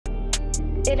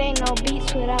It ain't no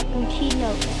beats without them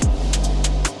keynotes.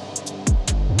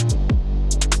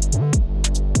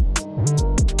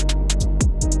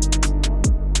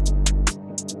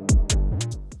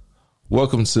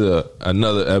 Welcome to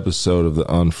another episode of the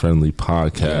Unfriendly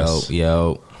Podcast.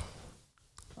 Yo.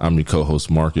 I'm your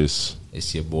co-host Marcus.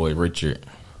 It's your boy Richard.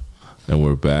 And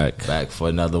we're back. Back for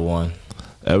another one.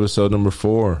 Episode number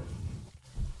 4.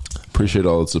 Appreciate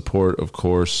all the support, of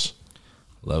course.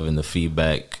 Loving the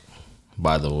feedback,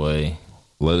 by the way.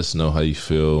 Let us know how you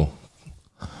feel.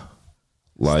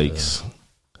 Likes,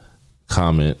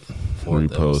 comment,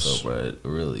 repost. Episode,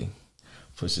 bro. Really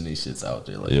pushing these shits out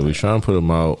there. Like yeah, we trying to put them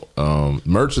out.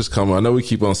 Merch is coming. I know we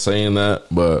keep on saying that,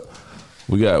 but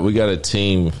we got a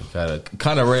team.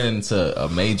 Kind of ran into a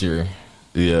major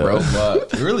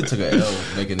roadblock. We really took an L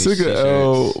making these Took an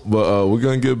L, but we're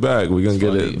gonna get back. We're gonna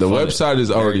get it. The website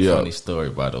is already up. Funny story,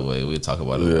 by the way. We'll talk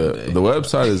about it one day. The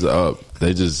website is up.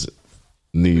 They just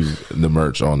need the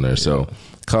merch on there. So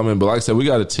come in. But like I said, we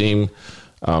got a team.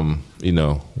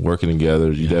 Working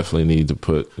together. You definitely need to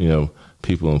put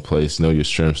people in place. Know your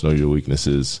strengths. Know your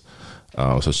weaknesses.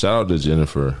 So shout out to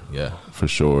Jennifer. Yeah, for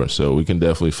sure. So we can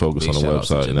definitely focus on the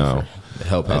website now. The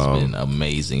help has been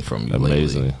amazing from you.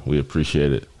 Amazing. Lately. We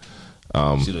appreciate it. She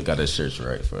would have got her shirts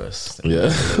right for us. Yeah,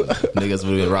 niggas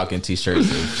would have been rocking t-shirts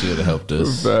if she would have helped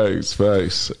us.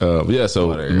 Facts.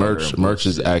 So merch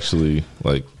is actually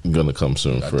like gonna come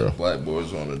soon for real. Black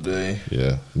boys on the day.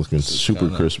 Yeah, looking super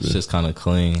crispy. It's just kind of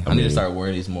clean. I need to start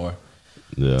wearing these more.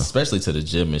 Yeah, especially to the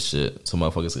gym and shit. So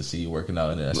motherfuckers can see you working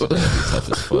out, and that shit be tough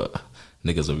as fuck.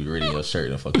 Niggas will be reading your shirt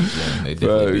in the fucking gym. They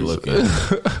definitely be looking.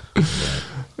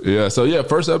 Yeah, so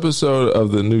first episode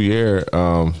of the new year.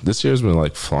 This year's been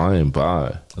like flying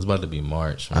by. It's about to be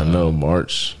March. Man. I know,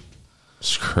 March.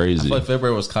 It's crazy. I feel like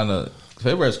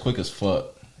February's quick as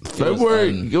fuck.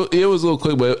 February, it was a little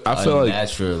quick, but I feel like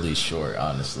naturally short.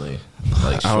 Honestly,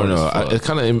 like I don't know.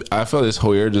 I feel like this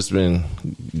whole year just been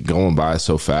going by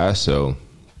so fast. So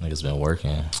niggas been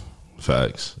working.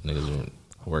 Facts. Niggas been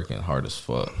working hard as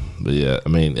fuck. But yeah, I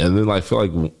mean, and then I feel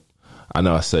like I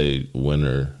know I say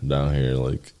winter down here,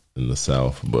 like in the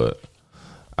South, but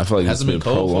I feel like it's been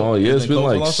prolonged. Yeah, it's been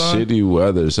like shitty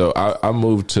weather. So I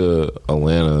moved to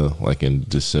Atlanta like in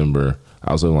December.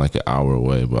 I was living like an hour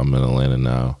away, but I'm in Atlanta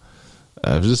now.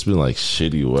 It's just been like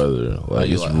shitty weather. Like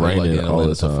it's raining all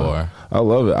the time. I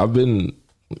love it. I've been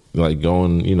like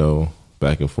going,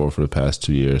 back and forth for the past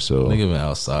 2 years. So nigga been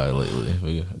outside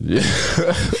lately.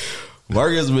 Yeah.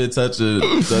 Marcus been touching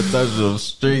the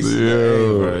streets.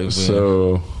 Yeah,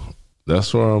 so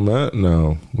that's where I'm at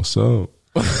now. What's up?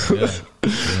 Yeah.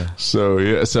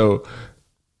 So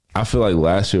I feel like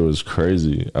last year was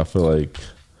crazy. I feel like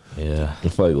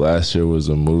last year was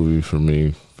a movie for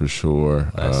me for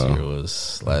sure. Last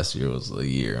year was a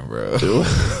year, bro.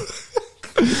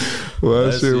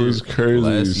 Last year was crazy.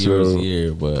 Last year was a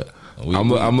year, but.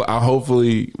 I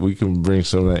hopefully we can bring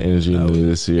some of that energy into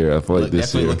this year. I feel like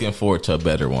this year, looking forward to a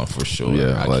better one for sure.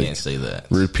 Yeah, I can't say that.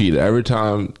 Repeat it every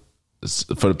time.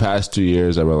 For the past 2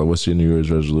 years, I've been like, "What's your New Year's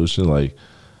resolution?" Like,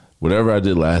 whatever I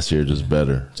did last year, just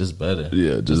better.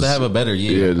 Yeah, just to have a better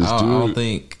year. Yeah,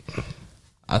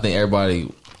 I think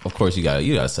everybody. Of course, you got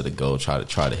to set a goal, try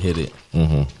to hit it.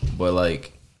 Mm-hmm. But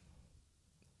like,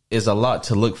 it's a lot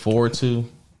to look forward to,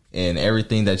 and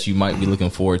everything that you might be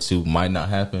looking forward to might not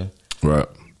happen. Right,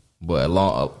 but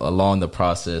along the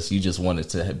process, you just wanted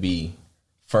to be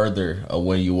further of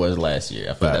where you was last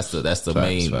year. I feel that's the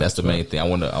main thing. I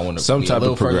want to some type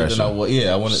of progression. I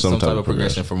wanted some type of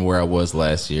progression from where I was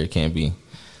last year. It can't be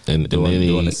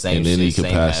doing the same in any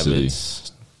capacity,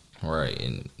 habits. Right?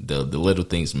 And the little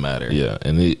things matter. Yeah,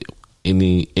 and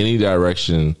any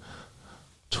direction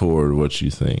toward what you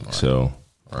think. Right. So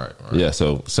yeah,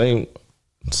 so same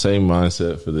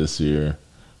mindset for this year.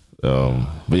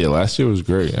 But yeah, last year was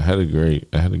great. I had a great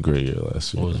year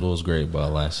last year. What was great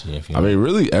about last year?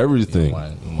 Really everything.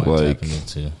 You might like,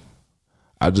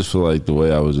 I just feel like the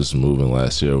way I was just moving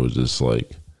last year was just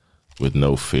like with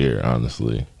no fear.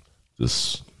 Honestly,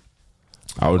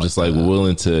 I was just like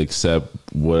willing to accept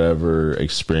whatever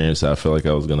experience I feel like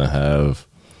I was gonna have.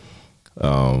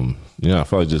 I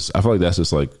feel like that's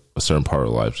just like a certain part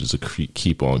of life, just to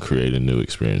keep on creating new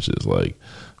experiences, like.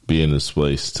 Be in this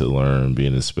place to learn, be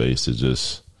in this space to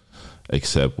just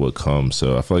accept what comes.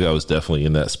 So I feel like I was definitely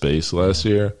in that space last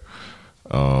year.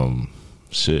 And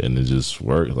it just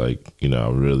worked. Like, I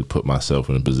really put myself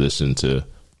in a position to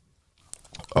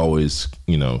always,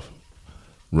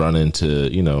 run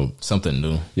into, something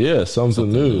new. Yeah, something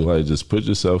new. Like just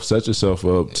set yourself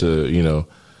up to,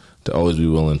 to always be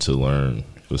willing to learn.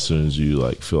 As soon as you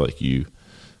feel like you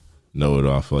know it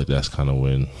all, I feel like that's kind of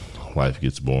when life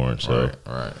gets boring. So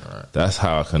right. That's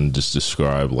how I can just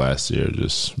describe last year,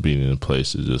 just being in a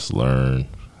place to just learn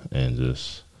and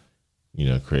just,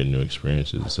 create new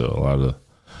experiences. So a lot of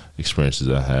experiences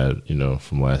I had,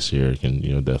 from last year can,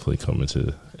 definitely come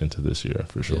into this year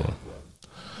for sure. Yeah.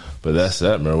 But that's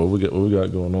that, man. What we got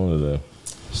going on today?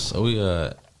 So we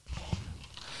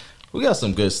got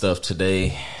some good stuff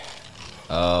today.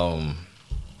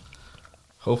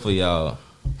 Hopefully y'all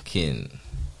can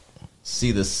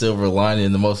see the silver lining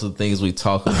in most of the things we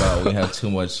talk about. We have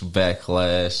too much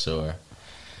backlash or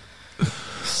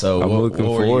so. I'm looking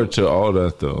forward to all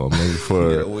that though. I'm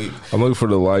looking for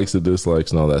the likes, the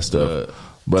dislikes, and all that stuff.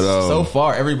 But so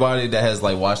far, everybody that has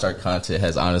like watched our content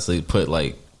has honestly put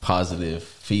like positive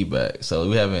feedback. So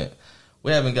we haven't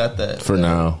got that for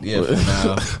now. Yeah,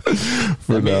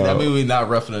 for now. That means we're not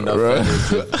roughing enough.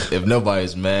 Right? If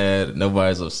nobody's mad,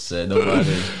 nobody's upset,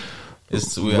 nobody. I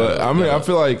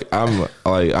feel like I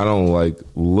don't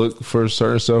look for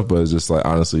certain stuff, but it's just like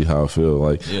honestly how I feel.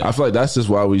 I feel like that's just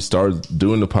why we started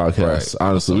doing the podcast. Right.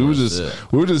 Honestly, we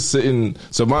were just sitting.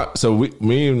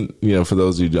 Me and for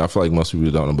those of you, I feel like most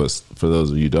people don't know, but for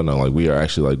those of you who don't know, we are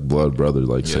actually blood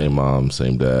brothers, same mom,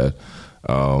 same dad.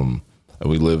 And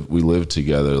we lived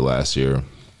together last year,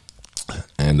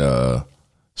 and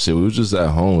we was just at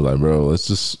home, bro, let's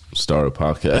just start a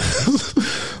podcast.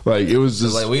 It was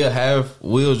just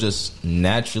we'll just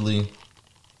naturally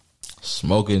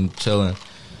smoking, chilling.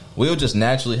 We'll just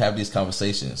naturally have these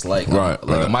conversations.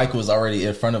 Mike was already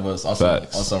in front of us on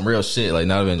some real shit.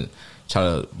 Not even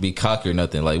trying to be cocky or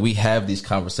nothing. We have these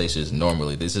conversations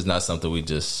normally. This is not something we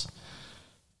just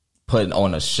putting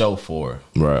on a show for,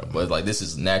 right? But this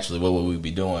is naturally what we would be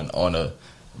doing on a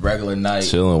regular night,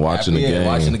 chilling, watching the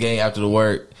game after the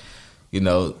work.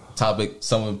 Topic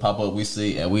someone pop up we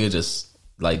see, and we'll just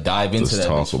dive into that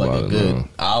bitch for a good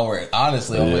hour.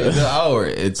 Honestly, a good hour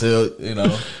until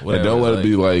whatever. And don't let it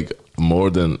be more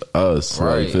than us.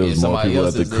 Right. If there was more people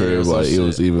at the crib, it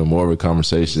was even more of a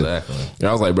conversation. Exactly. And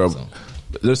I was like, bro,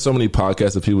 there's so many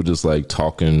podcasts of people just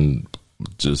talking.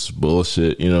 Just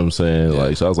bullshit, you know what I'm saying?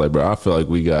 Yeah. So I was like, bro, I feel like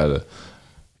we gotta,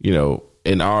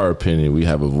 in our opinion, we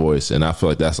have a voice, and I feel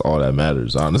like that's all that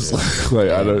matters, honestly.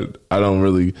 Yeah. I don't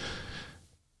really,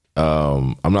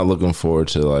 I'm not looking forward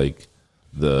to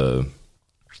the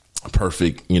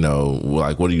perfect,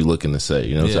 what are you looking to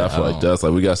say? So I feel like that's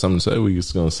we got something to say, we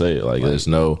just gonna say it. There's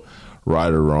no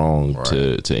right or wrong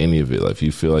to any of it. If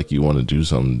you feel like you want to do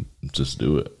something, just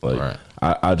do it.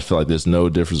 I feel like there's no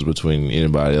difference between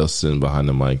anybody else sitting behind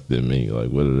the mic than me.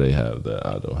 What do they have that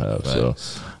I don't have? Right. So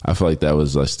I feel like that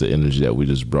was the energy that we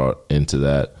just brought into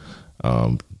that.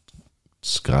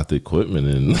 Just got the equipment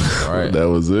and that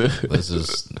was it. Let's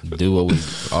just do what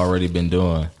we've already been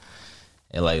doing.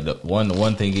 And the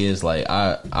one thing is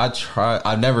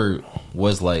I never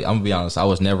was I'm gonna be honest, I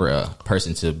was never a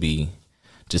person to be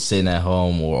just sitting at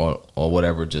home or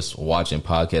whatever, just watching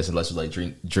podcasts unless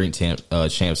you drink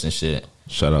champs and shit.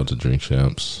 Shout out to Drink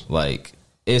Champs.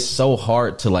 It's so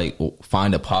hard to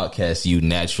find a podcast you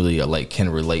naturally can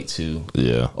relate to.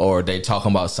 Yeah. Or they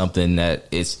talking about something that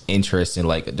is interesting,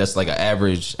 just an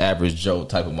average Joe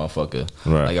type of motherfucker.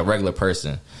 Right. A regular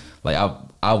person.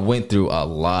 I went through a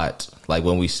lot.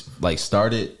 When we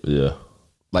started. Yeah.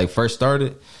 First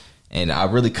started. And I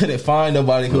really couldn't find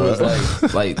nobody who was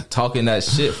talking that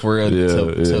shit for real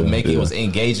to make it was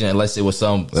engaging, unless it was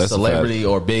some celebrity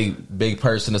or big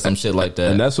person or some shit like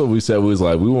that. And that's what we said. We was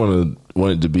we wanted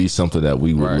it to be something that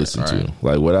we would listen to.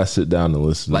 Would I sit down and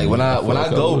listen? When I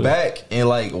go back and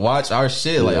watch our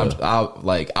shit, I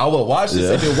would watch this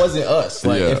if it wasn't us.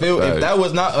 If that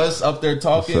was not us up there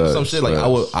talking some shit, I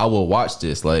will watch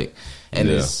this.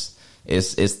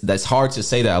 It's that's hard to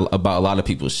say that about a lot of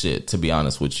people's shit, to be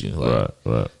honest with you.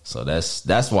 Right. So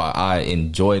that's why I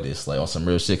enjoy this on some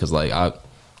real shit, because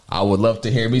I would love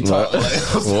to hear me talk on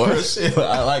some real shit.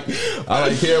 I like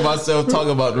hearing myself talk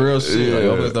about the real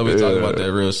shit. Don't be talking about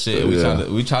that real shit.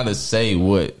 We trying to say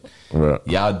what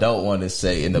y'all don't want to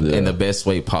say in the best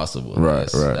way possible.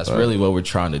 That's really what we're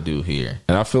trying to do here.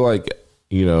 And I feel like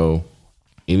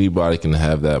anybody can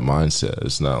have that mindset.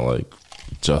 It's not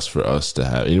just for us to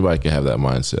have. Anybody can have that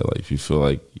mindset. If you feel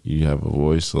like you have a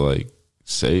voice,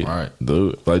 say it. Do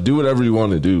it. Do whatever you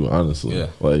want to do, honestly.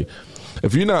 Yeah.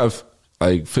 If you're not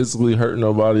physically hurting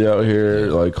nobody out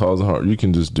here, causing harm, you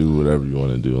can just do whatever you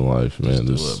want to do in life, man.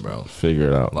 Just do it, bro. Figure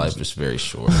it out. Life is very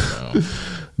short, bro.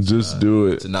 Just do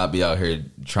it. To not be out here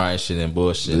trying shit and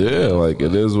bullshit. Yeah,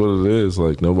 it is what it is.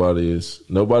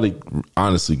 Nobody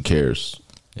honestly cares.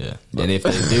 Yeah. And if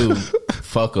they do,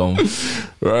 fuck them.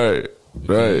 Right.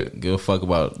 Give a fuck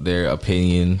about their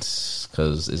opinions,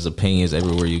 because it's opinions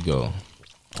everywhere you go.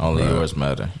 Only yours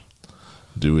matter.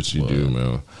 Do what you do,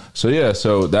 man. So yeah,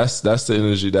 so that's the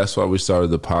energy. That's why we started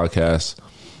the podcast.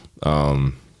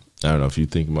 I don't know if you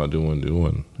think about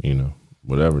doing, you know,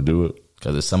 whatever, do it.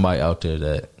 Because there's somebody out there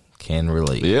that can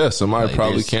relate. Yeah, somebody like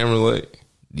probably can relate.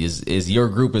 Is your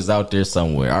group is out there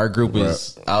somewhere. Our group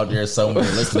is out there somewhere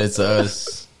listening to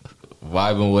us,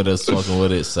 vibing with us, smoking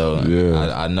with it. So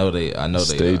yeah, I know they.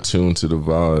 Stay tuned to the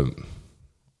vibe.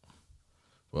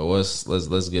 Well,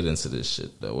 let's get into this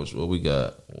shit though. What we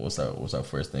got? What's our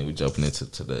first thing we jumping into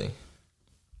today?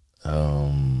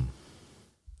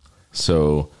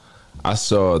 So I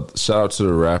saw, shout out to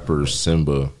the rapper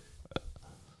Simba,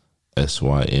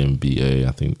 Symba.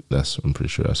 I think I'm pretty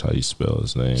sure that's how you spell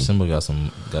his name. Simba got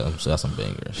some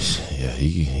bangers. Yeah,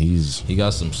 he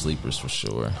got some sleepers for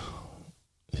sure.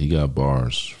 He got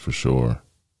bars for sure.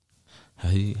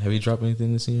 Have he dropped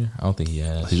anything this year? I don't think he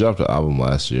has. He dropped an album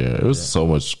last year. It was so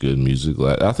much good music.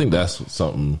 I think that's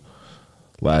something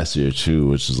last year too,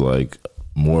 which is like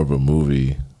more of a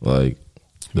movie. Like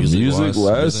the music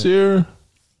last year,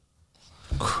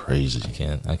 crazy.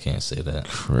 I can't say that.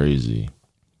 Crazy.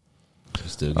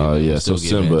 So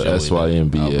Simba,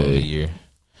 Symba.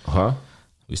 Huh?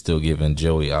 We still giving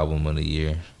Joey album of the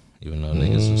year, even though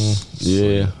niggas was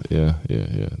yeah.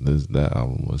 That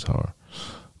album was hard.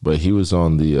 But he was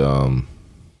on the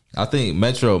I think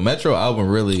Metro album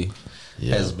really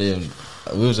has been.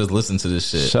 We was just listening to this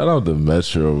shit. Shout out to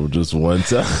Metro just one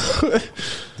time.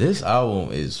 This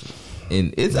album is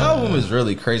album is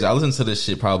really crazy. I listen to this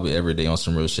shit probably every day on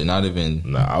some real shit. Not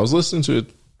even. Nah, I was listening to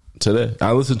it today.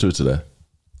 On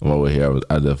my way here, it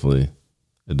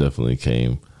definitely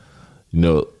came. You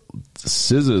know,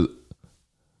 SZA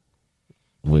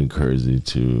went crazy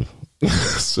too.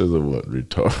 SZA went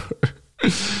retarded.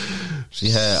 She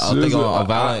had, I think on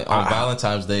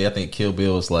Valentine's Day, I think Kill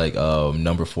Bill was like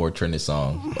number 4 trending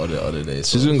song the other day.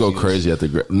 So she's gonna go crazy at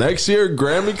the next year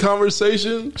Grammy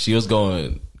conversation. She was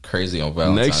going crazy on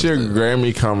Valentine's next year Day.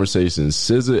 Grammy conversation.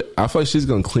 SZA, I feel like she's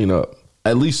gonna clean up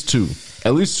at least two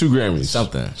Grammys.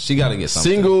 Something. She got to get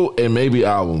something. Single and maybe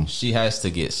album. She has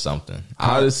to get something.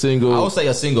 Hottest single. I would say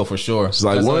a single for sure. It's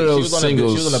like one of those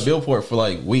singles. She was on a Billboard for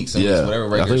like weeks. And whatever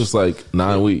record. I think it was like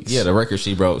 9 weeks. Yeah, the record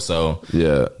she broke. So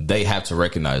yeah, they have to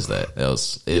recognize that.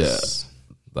 It's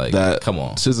like that. Come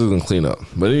on, SZA's gonna clean up.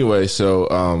 But anyway,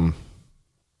 so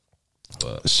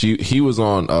he was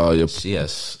on. She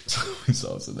has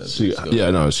songs in that.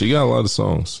 She got a lot of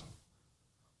songs.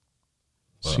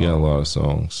 She got a lot of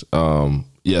songs. So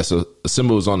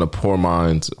Simba was on the Poor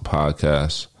Minds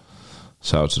podcast.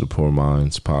 Shout out to the Poor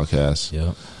Minds podcast.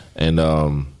 Yeah.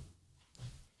 And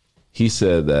he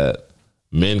said that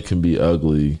men can be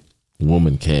ugly,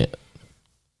 women can't.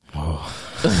 Oh.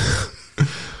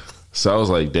 So I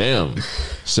was like, damn.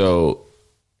 So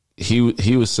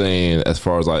he was saying, as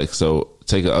far as like, so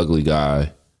take an ugly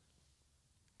guy,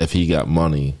 if he got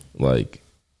money, like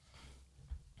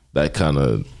that kind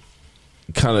of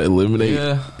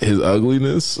eliminate his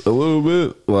ugliness a little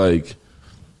bit. Like,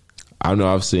 I know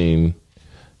I've seen,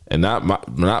 and not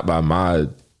by my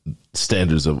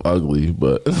standards of ugly,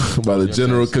 but by the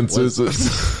general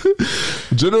consensus.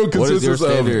 General consensus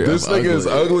of this nigga is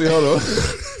ugly. Hold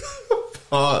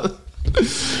on.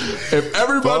 If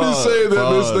everybody's saying that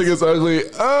this nigga's ugly,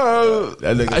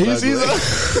 that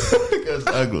nigga's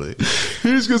ugly.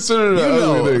 He's considered an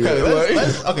ugly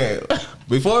nigga. Okay,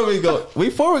 before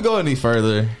we go any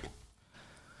further,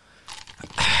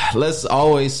 let's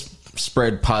always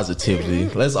spread positivity.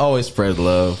 Let's always spread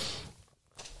love.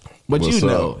 But What's you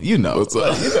know. What's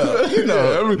up? You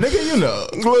know, nigga, you know.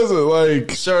 Listen,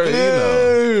 like, sure,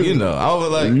 you know. I was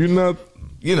like, you not.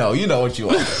 You know what you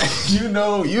want. you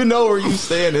know where you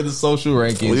stand in the social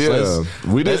rankings. Yeah,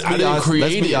 let's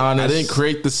be honest. I didn't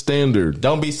create the standard.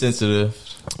 Don't be sensitive.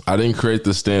 I didn't create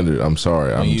the standard. I'm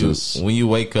sorry. When you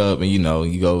wake up and you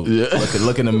go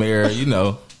look in the mirror.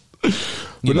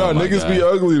 But no, niggas be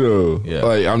ugly though. Yeah.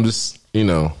 Like I'm just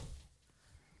people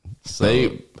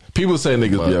say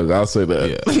niggas be ugly. I'll say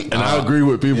that, and I agree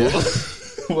with people. Yeah.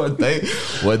 What they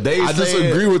I just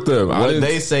agree with them. What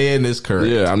they saying is correct.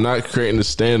 Yeah, I'm not creating the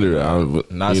standard. I'm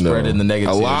not spreading the negativity.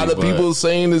 A lot of people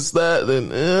saying it's that.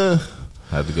 Then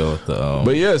I have to go with the.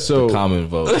 But yeah, so the common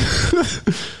vote.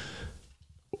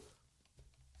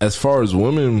 As far as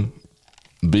women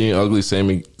being ugly,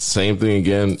 same thing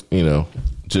again.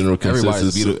 General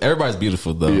consensus. Everybody's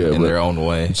beautiful though in their own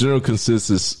way. General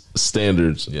consensus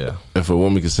standards. Yeah. If a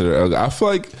woman considered ugly, I feel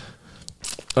like.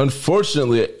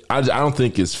 Unfortunately, I don't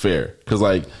think it's fair. Because,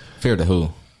 like... Fair to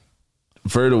who?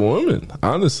 Fair to women,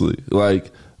 honestly.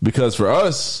 Like, because for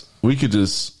us, we could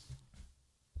just...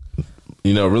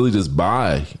 really just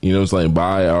buy,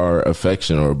 buy our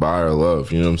affection or buy our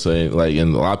love. You know what I'm saying? Like,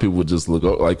 and a lot of people would just look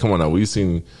like, come on now, we've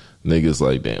seen niggas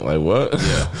like, damn, like what?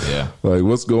 Yeah. Like,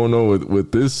 what's going on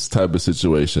with this type of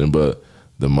situation? But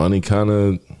the money kind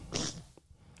of,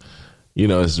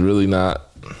 it's really not.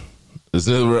 It's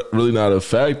really not a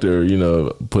factor,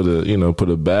 put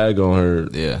a bag on her,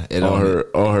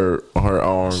 on her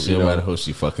arm. It don't matter who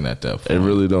she fucking at that point. It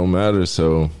really don't matter.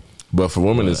 So, but for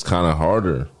women, it's kind of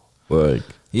harder. Like,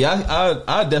 yeah,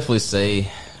 I definitely say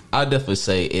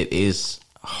it is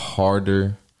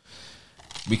harder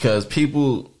because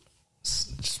people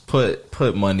just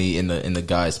put money in the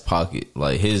guy's pocket.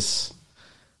 Like I feel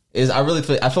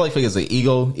like it's an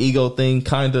ego thing,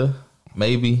 kinda,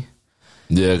 maybe.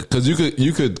 Yeah, because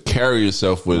you could carry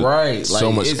yourself with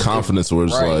so much confidence where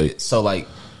it's like... So, like,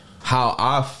 how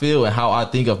I feel and how I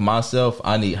think of myself,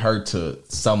 I need her to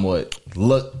somewhat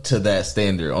look to that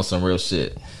standard on some real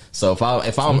shit. So,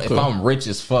 if I'm rich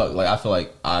as fuck, like, I feel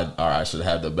like I should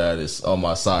have the baddest on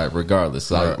my side regardless.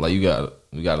 So like, you gotta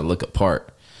look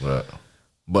apart. Right.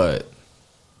 But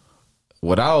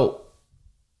without...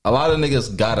 A lot of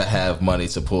niggas gotta have money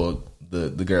to pull...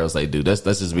 The girls they do. Let's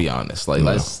just be honest. Like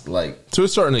let's like to a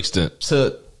certain extent.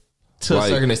 To a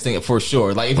certain extent for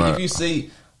sure. Like if you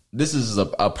see, this is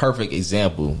a perfect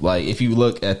example. Like if you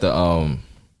look at the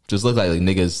just look like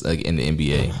niggas like in the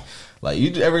NBA. Like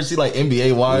you ever see like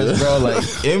NBA wives, bro? Like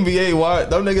NBA wives,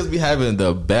 them niggas be having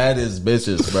the baddest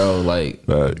bitches, bro. Like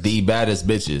the baddest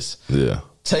bitches. Yeah.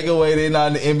 Take away they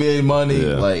not in the NBA money.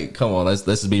 Yeah. Like come on, let's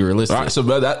just be realistic. All right, so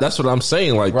that's what I'm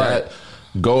saying. Like that.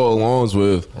 Go alongs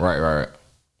with right.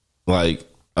 Like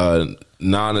a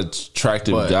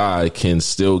non-attractive guy can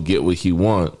still get what he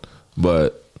want,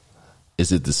 but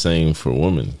is it the same for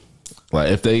women?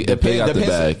 Like if they got the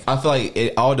bag, I feel like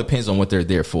it all depends on what they're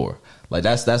there for. Like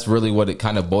that's really what it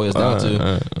kind of boils down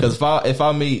to. Because if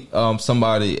I meet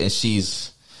somebody and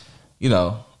she's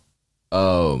not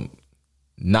to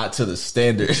the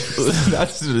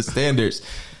standards,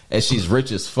 and she's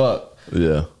rich as fuck,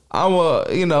 yeah. I'm a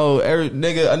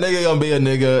nigga gonna be a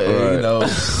nigga,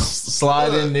 and,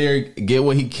 slide in there, get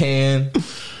what he can,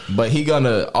 but he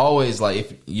gonna always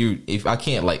like if I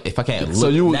can't look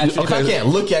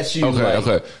at you.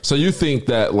 Okay. So you think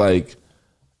that like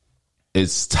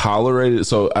it's tolerated?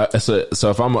 So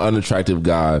if I'm an unattractive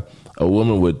guy, a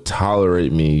woman would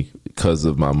tolerate me because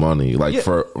of my money, like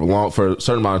for a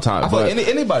certain amount of time. I feel like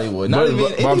anybody would, not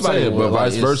even anybody would. But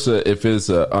vice versa, if it's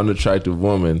an unattractive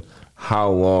woman.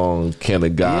 How long can a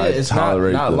guy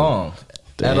tolerate? Not long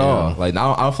at all. Like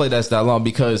I don't feel like that's that long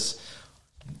because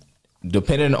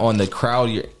depending on the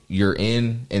crowd you're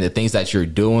in and the things that you're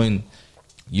doing,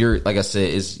 you're like I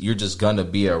said, you're just gonna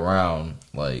be around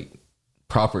like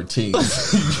proper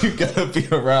teams. You gotta be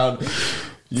around.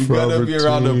 You gotta be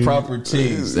around the proper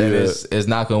teams, and it's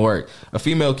not gonna work. A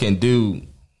female can do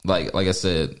like I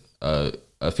said, a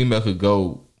female could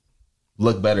go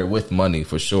look better with money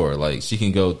for sure. Like she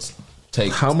can go.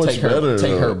 Take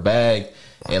her bag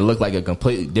and look like a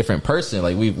completely different person.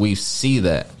 Like we see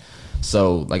that.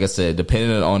 So like I said,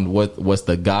 depending on what's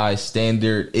the guy's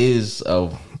standard is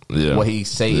of what he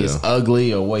say is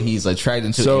ugly or what he's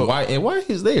attracted to, and why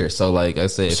he's there. So like I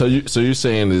said, so you're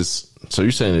saying it is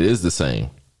the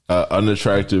same.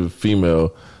 Unattractive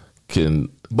female can.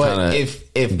 But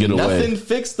if nothing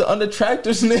fixed the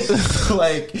unattractiveness,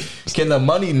 like can the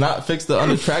money not fix the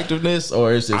unattractiveness,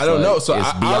 or is it? I don't know. So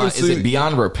is it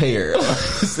beyond repair?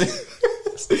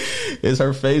 Is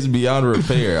her face beyond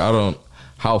repair?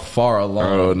 How far along?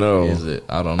 I don't know. Is it?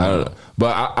 I don't know.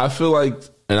 But I feel like,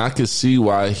 and I could see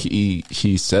why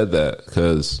he said that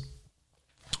because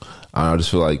I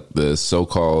just feel like the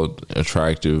so-called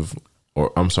attractive,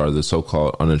 the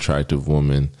so-called unattractive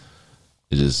woman,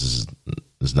 it just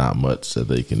there's not much that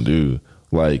they can do.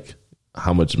 Like,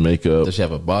 how much makeup? Does she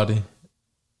have a body?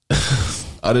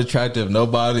 Unattractive, no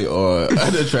body, or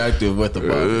unattractive with a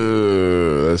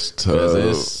body? That's tough.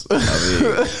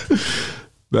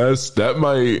 That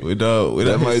might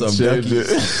change it.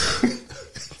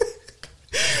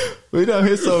 We done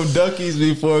hit some duckies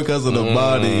before because of the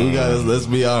body. We got. Let's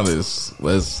be honest.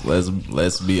 Let's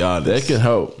be honest. That can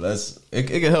help. It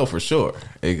can help for sure.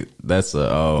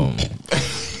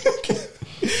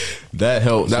 That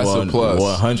helps. That's a plus.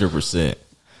 100%.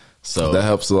 So that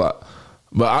helps a lot.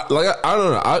 But I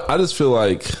don't know. I just feel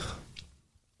like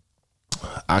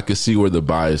I could see where the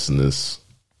biasness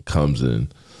comes in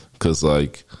because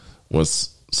like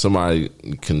once somebody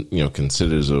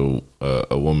considers a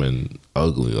woman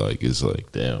ugly, like it's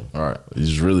like damn, all right,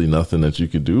 there's really nothing that you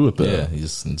could do with that. Yeah,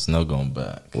 it's no going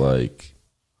back. Like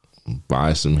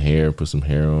buy some hair, put some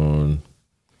hair on.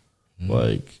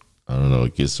 Like I don't know,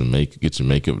 get your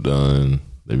makeup done,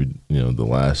 maybe the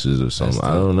lashes or something.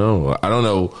 I don't know. I don't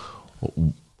know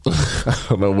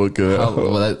what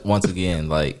could. Once again,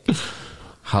 like,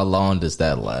 how long does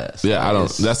that last? Yeah, I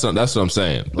don't. That's what I'm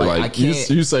saying. Like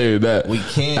you saying that we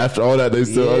can't after all that they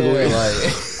still ugly. Like,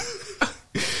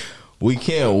 we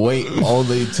can't wait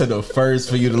only to the first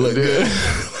for you to look good.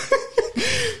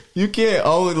 You can't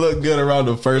only look good around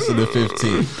the 1st or the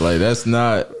 15th. Like, that's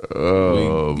not.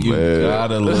 You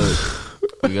gotta look.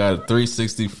 You got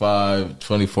 365,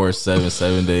 24/7,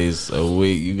 7 days a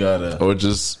week. You gotta, or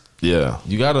just you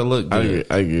gotta look good.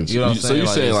 I get you. You know what I'm saying? So you're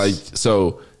saying like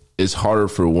so. It's harder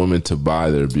for women to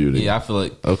buy their beauty. Yeah, I feel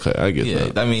like. Okay, I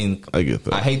get that. I mean, I get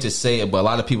that. I hate to say it, but a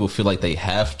lot of people feel like they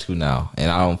have to now,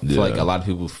 and I don't feel like a lot of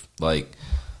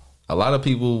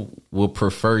people will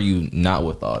prefer you not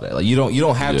with all that. Like, you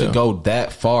don't have to go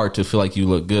that far to feel like you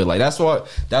look good. Like, that's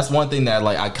one thing that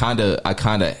like I kind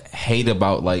of hate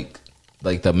about like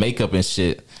the makeup and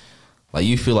shit. Like,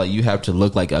 you feel like you have to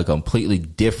look like a completely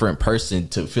different person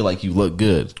to feel like you look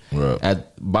good. Right.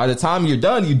 By the time you're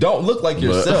done, you don't look like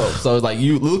yourself. So it's like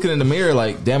you looking in the mirror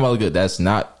like, damn, I look good. That's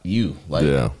not you. Like,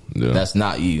 that's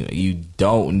not you. You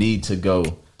don't need to go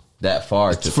that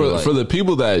far to for the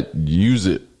people that use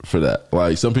it for that.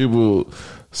 Like, some people,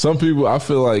 I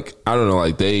feel like, I don't know,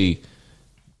 like they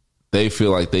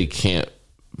feel like they can't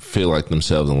feel like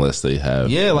themselves unless they have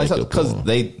like, because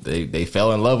they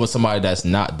fell in love with somebody that's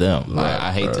not them. Right,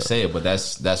 I hate to say it, but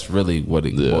that's really what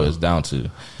it boils down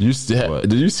to. Did you see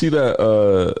that?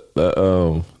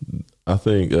 I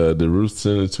think the Ruth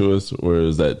sent it to us. Where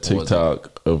is that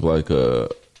TikTok of like a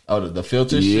the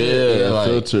filter? Yeah, like,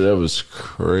 filter that was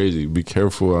crazy. Be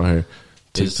careful out here.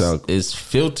 TikTok is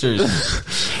filters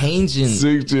changing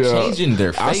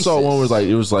their faces. I saw one was like,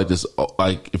 it was like this,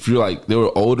 like, if you're like, they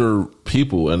were older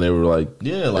people and they were like,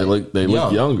 they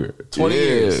look younger. 20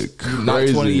 years, crazy. Not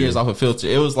 20 years off a filter.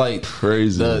 It was like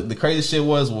crazy. The crazy shit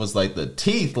was like the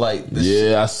teeth, like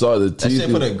I saw the teeth. That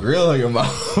shit put a grill in your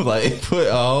mouth. Like, it put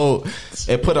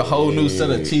a whole new set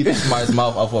of teeth in somebody's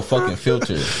mouth off a fucking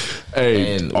filter.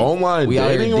 Hey, and online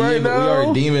dating right now,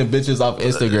 we are demon bitches off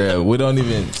Instagram. We don't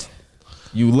even.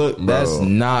 You look. That's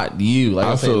not you. Like,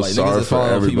 I feel like, sorry for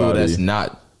everybody. People, that's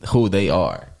not who they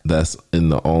are. That's in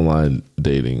the online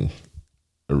dating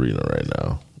arena right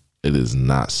now. It is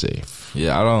not safe.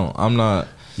 Yeah, I'm not.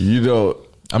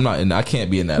 I'm not in. I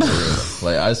can't be in that arena.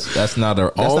 Like, that's not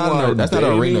a. That's not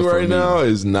an arena for right me. Now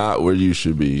is not where you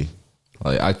should be.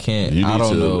 Like, I can't. You need I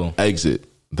don't to know. Exit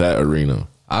that arena.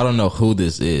 I don't know who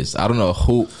this is. I don't know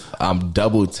who I'm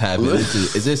double tapping.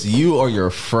 Is this you or your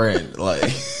friend? Like,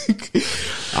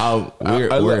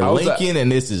 we're linking,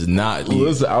 and this is not you.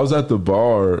 Listen, I was at the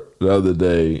bar the other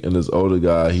day, and this older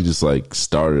guy, he just like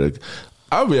started.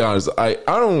 I'll be honest, I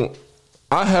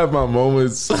have my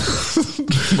moments.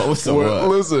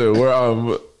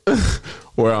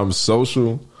 Where I'm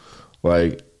social,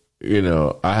 like,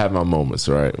 I have my moments,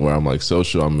 right, where I'm like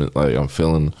social. I'm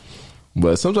feeling.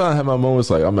 But sometimes I have my moments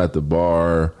like I'm at the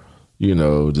bar,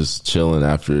 just chilling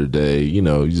after a day. You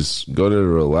just go there to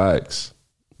relax.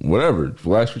 Whatever.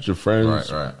 Relax with your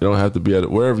friends. Right. You don't have to be at it.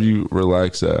 Wherever you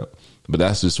relax at. But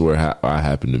that's just where I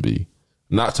happen to be.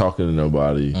 Not talking to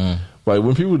nobody. Like,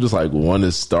 when people just like want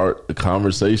to start a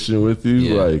conversation with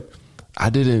you, like, I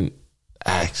didn't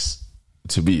ask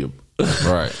to be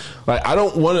right. Like,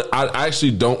 I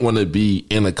actually don't want to be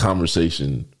in a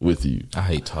conversation with you. I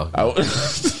hate talking.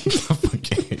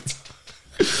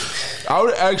 I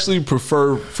would actually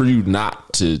prefer for you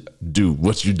not to do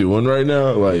what you're doing right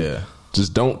now. Like,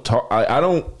 just don't talk. I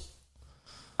didn't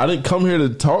come here to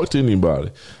talk to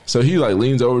anybody. So he like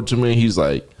leans over to me and he's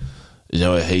like, it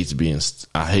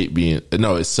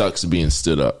sucks being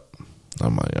stood up.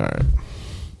 I'm like, all right.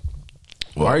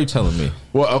 Why are you telling me?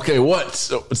 Well, okay,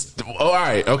 what? All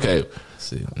right, okay.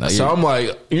 See, so I'm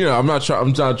like, I'm not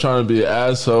trying to be an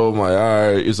asshole. I'm like, all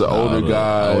right, it's an older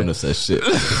guy. I wouldn't have said shit.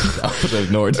 I would have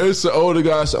ignored him. It's an older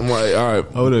guy. So I'm like, all right.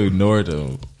 I would have ignored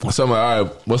him. So I'm like, all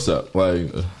right, what's up?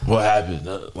 Like, what happened?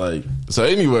 Like, so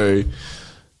anyway,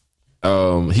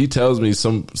 he tells me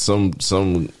some.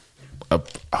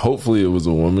 Hopefully it was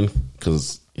a woman,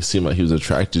 because it seemed like he was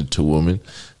attracted to women.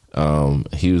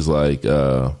 He was like,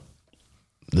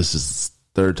 this is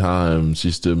third time she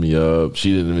stood me up.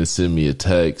 She didn't even send me a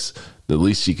text. The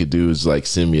least she could do is like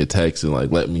send me a text and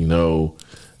like let me know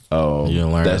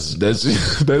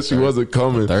that she wasn't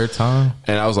coming. Third time?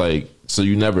 And I was like, so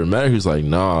you never met her? He's like,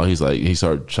 no. He's like, he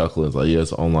started chuckling. It's like, yeah,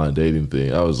 it's an online dating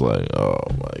thing. I was like, oh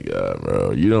my God,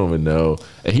 bro, you don't even know.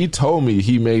 And he told me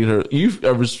he made her. You've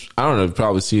ever? I don't know. You've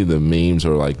probably seen the memes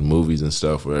or like movies and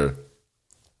stuff where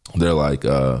they're like,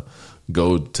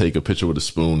 go take a picture with a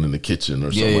spoon in the kitchen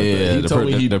or something like that. He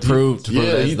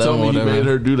told me he made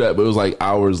her do that, but it was like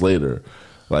hours later.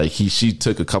 Like she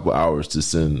took a couple hours to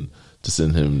send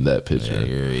him that picture. Yeah,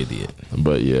 you're an idiot.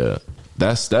 But yeah,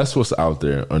 that's what's out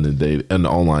there in the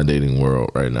online dating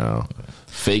world right now.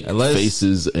 Fake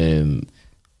faces and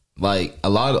like a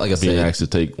lot of, like I said, being asked to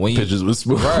take pictures with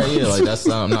spoons. Right? Yeah, like that's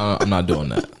I'm not doing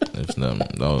that.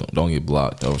 Don't get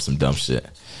blocked over some dumb shit.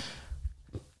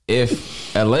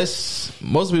 Unless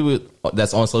most people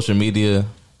that's on social media,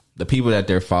 the people that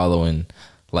they're following,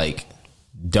 like,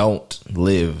 don't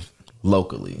live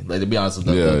locally. Like, to be honest,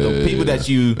 the people that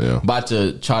you about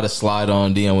to try to slide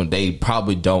on DM, they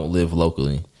probably don't live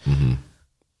locally. Mm-hmm.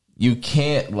 You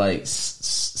can't like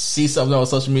see something on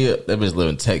social media that bitch live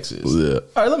in Texas. Yeah.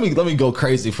 All right, let me go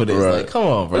crazy for this. Right. Like, come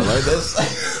on, bro. Like,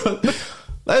 that's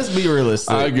let's be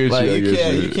realistic. I get like, you.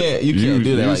 You can't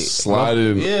do that. You like,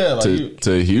 sliding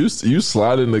to Houston. You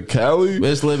sliding to Cali.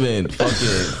 Bitch live in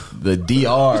fucking the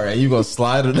DR, and you gonna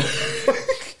slide it.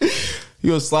 You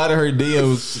gonna slide in her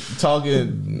DMs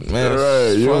talking, man.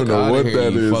 Right, you don't know what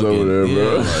that is over there,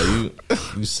 bro. Like,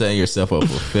 you setting yourself up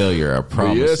for failure. I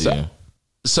promise you.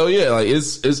 So yeah, like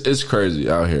it's crazy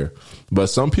out here. But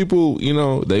some people, you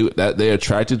know, they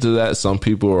attracted to that. Some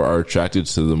people are attracted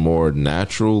to the more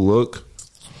natural look.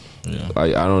 Yeah.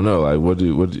 Like, I don't know. Like, what do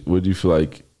you feel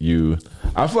like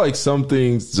I feel like some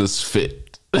things just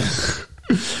fit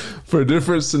for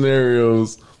different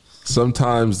scenarios.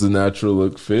 Sometimes the natural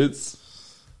look fits.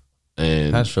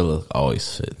 And natural look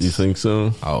always fits. You think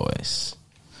so? Always.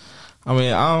 I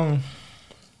mean, all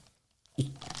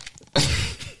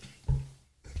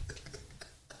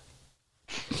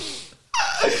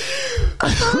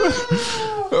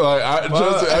right,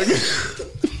 hey.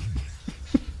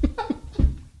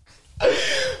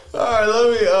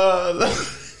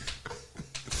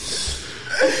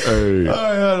 All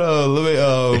right, hold on.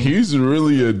 Let me. He's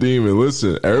really a demon.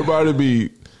 Listen, everybody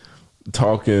be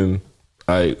talking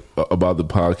like about the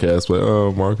podcast, like,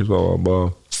 oh, Marcus, blah blah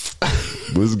blah.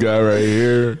 This guy right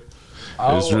here.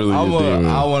 It's really a demon.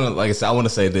 I want to, like I said, I want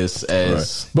to say this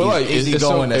as, but like,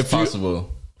 easygoing as possible.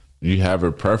 You have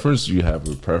a preference. You have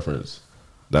a preference.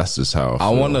 That's just how I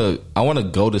want to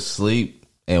go to sleep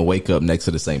and wake up next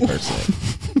to the same person.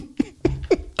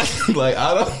 Like,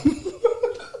 I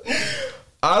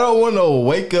don't want to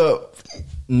wake up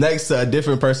next to a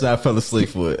different person I fell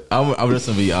asleep with. I'm just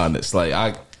gonna be honest. Like, you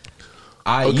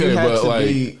have to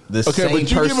be the same person.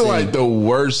 But you give it like the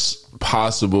worst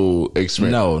possible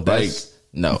experience.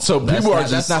 No, So people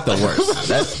that's not the worst.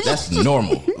 That's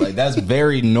normal. Like, that's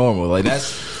very normal. Like,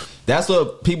 that's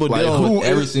what people deal with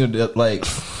every single day. Like,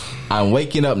 I'm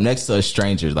waking up next to a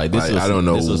stranger. Like, this I don't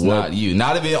know. This was not you.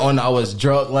 Not even on. I was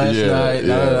drunk last night.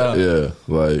 Yeah.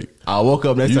 Like, I woke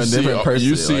up next to a different person.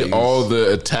 You see like, all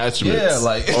the attachments. Yeah,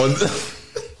 like on the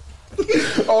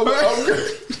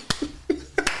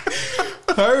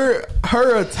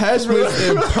her attachments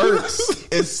and perks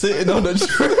is sitting on the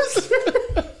dresser.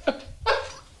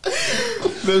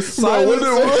 The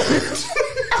silence.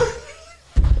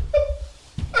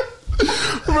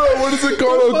 Bro, what is it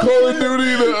called on Call of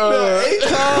Duty?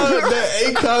 The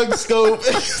ACOG scope.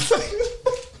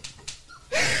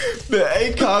 The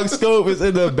ACOG scope is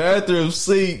in the bathroom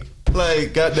sink.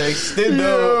 Like, got the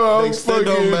extendo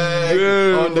mag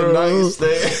on the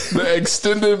nightstand. The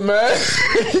extended mag.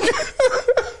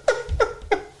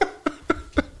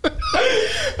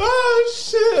 Oh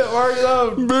shit, Mark,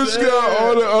 bitch got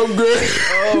all the upgrades.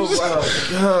 Oh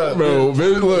my god, bro!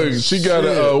 Bitch, look, she got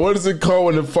a what is it called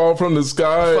when it fall from the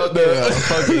sky?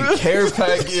 Fucking care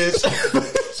package.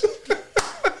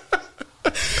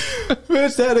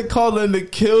 Bitch had to call in the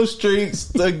kill streaks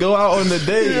to go out on the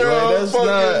date. Yo, like, that's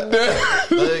not.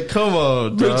 Like, come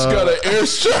on, dog. Bitch got an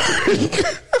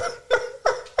airstrike.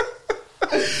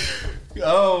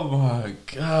 Oh my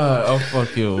god, I'm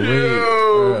fucking weak.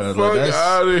 Yo, fuck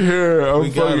out of here.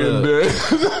 I'm fucking dead.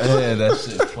 Man, that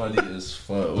shit funny as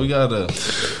fuck. We gotta.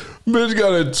 Bitch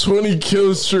got a 20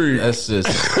 kill streak. That's just.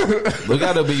 We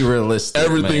gotta be realistic.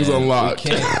 Everything's unlocked.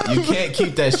 You can't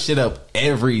keep that shit up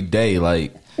every day.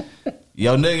 Like,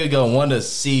 yo, nigga gonna want to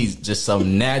see just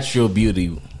some natural beauty.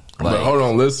 Like, bro, hold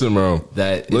on, listen, bro.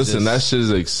 That shit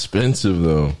is expensive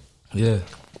though. Yeah,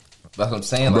 that's what I'm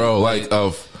saying, bro.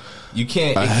 You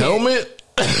can't a helmet.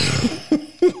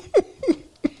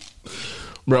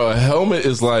 Bro, a helmet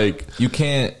is like you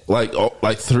can't like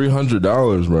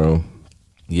 $300, bro.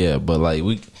 Yeah, but like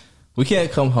we can't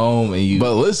come home and you.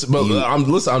 But listen,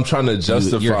 I'm trying to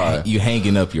justify you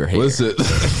hanging up your hair. Listen.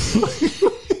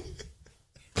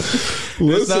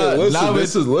 Listen.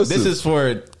 This is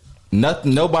for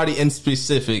nothing. Nobody in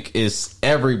specific. Is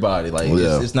everybody. Like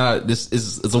it's not. This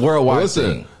is it's a worldwide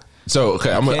thing. So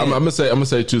okay, I'm gonna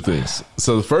say two things.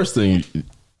 So the first thing,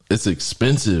 it's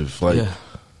expensive.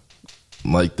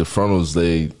 Like the frontals,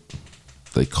 they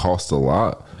cost a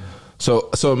lot. So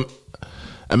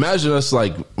imagine us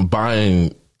like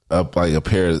buying up like a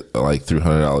pair of like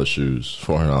 $300 shoes,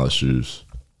 $400 shoes,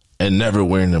 and never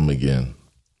wearing them again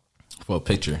for a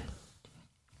picture.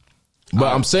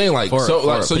 But I'm saying like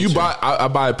so you buy I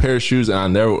buy a pair of shoes and I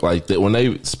never like when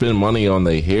they spend money on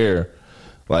their hair,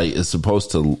 like it's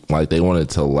supposed to like they want it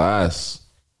to last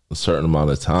a certain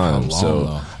amount of time.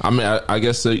 So I mean I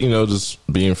guess that, just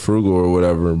being frugal or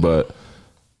whatever, but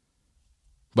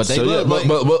they look like,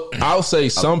 but I'll say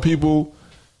some people,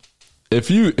 if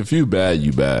you bad,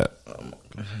 you bad.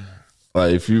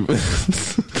 Like if you,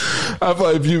 I feel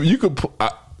like if you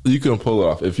can pull it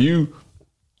off. If you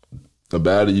a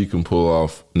baddie, you can pull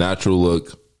off natural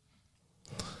look,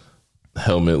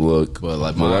 helmet look, but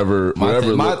like whatever.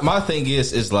 My thing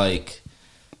is like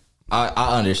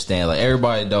I understand like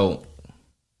everybody don't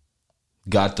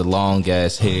got the long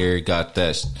ass hair, got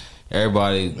that.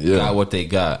 Everybody got what they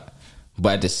got,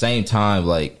 but at the same time,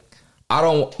 like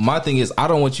my thing is I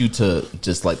don't want you to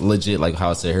just like legit like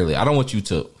how I said earlier. I don't want you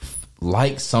to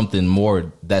like something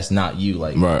more that's not you.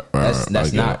 Like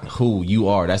that's not who you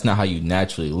are. That's not how you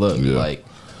naturally look. Yeah. Like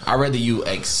I'd rather you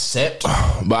accept.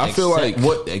 But I feel like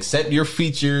accept your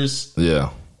features. Yeah,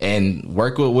 and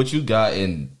work with what you got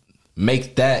and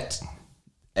make that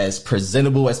as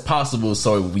presentable as possible,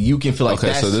 so you can feel like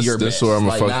that's your best. Where I'm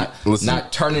like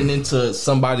not turning into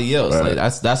somebody else. Right.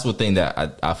 Like that's the thing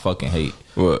that I fucking hate.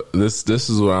 Well, this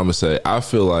is what I'm gonna say. I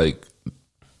feel like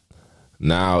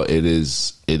now it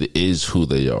is who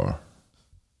they are.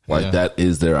 Like that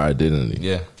is their identity.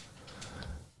 Yeah.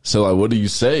 So like, what do you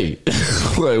say?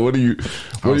 Like, what do you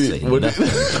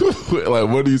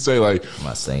say? Like, I'm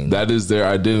not saying that is their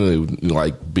identity.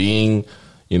 Like being,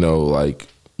 like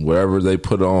whatever they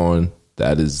put on,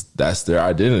 that's their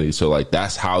identity. So like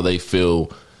that's how they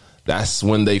feel. That's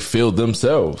when they feel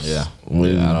themselves. Yeah.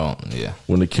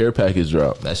 When the care package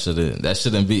drop. That shouldn't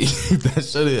be.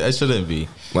 that shouldn't be.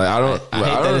 Like I hate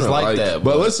that it's like that.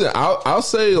 But listen, I'll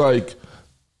say like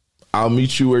I'll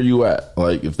meet you where you at.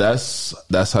 Like if that's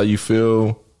how you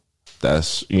feel,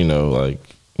 that's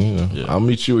I'll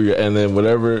meet you where you're, and then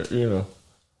whatever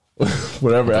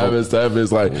whatever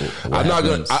happens. Like I'm not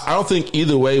gonna. I don't think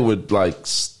either way would like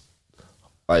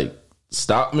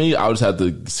stop me. I'll just have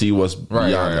to see what's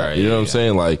beyond that. You know what I'm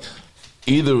saying? Like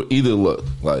either look.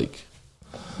 Like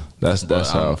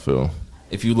that's how I feel.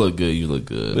 If you look good, you look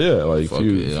good. Yeah, like if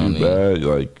you bad,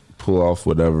 like pull off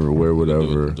whatever, wear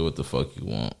whatever. Do what the fuck you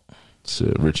want.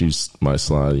 Shit, Richie might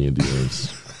slide in your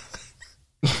DMs.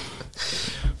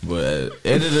 But at the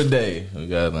end of the day, we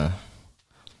gotta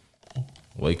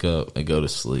wake up and go to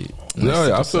sleep.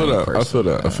 No, I feel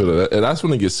that. And that's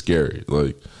when it gets scary.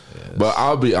 Like, but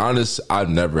I'll be honest, I've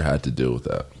never had to deal with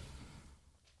that.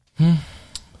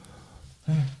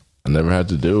 I never had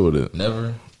to deal with it.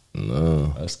 Never?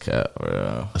 No. That's cap,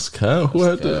 bro. That's cap? Who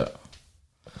had to?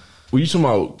 Were you talking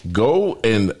about go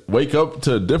and wake up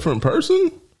to a different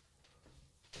person?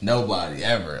 Nobody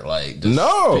ever. Like,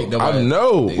 I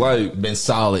know. Like, been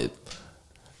solid.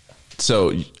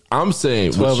 So I'm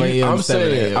saying, I'm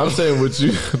saying what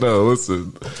you. No,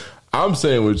 listen. I'm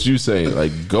saying what you saying.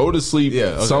 Like, go to sleep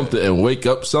something and wake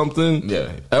up something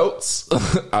else.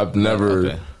 I've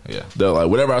never. Yeah. Like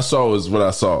whatever I saw was what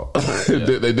I saw.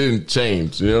 They didn't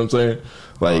change. You know what I'm saying?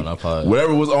 Like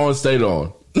whatever was on stayed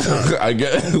on. I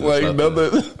get like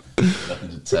nothing. Nothing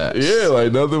detached. Yeah,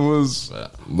 like nothing was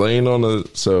laying on the.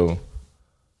 So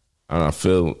I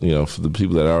feel for the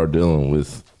people that are dealing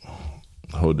with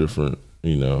a whole different.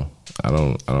 I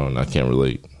can't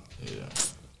relate. Yeah.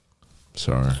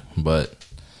 Sorry, but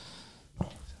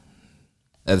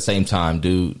at the same time,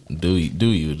 do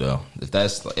you though? If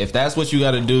that's what you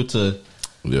got to do to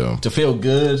feel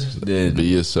good, then be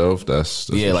yourself. That's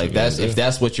like if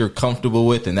that's what you're comfortable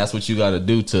with, and that's what you got to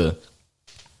do to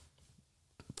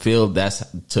feel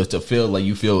to feel like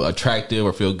you feel attractive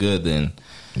or feel good, then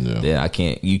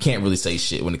you can't really say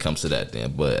shit when it comes to that.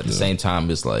 Then, but at the same time,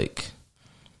 it's like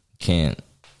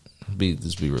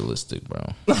just be realistic, bro.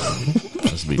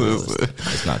 Let's be realistic.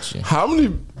 It's not you. How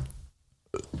many?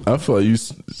 I feel like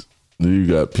you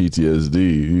got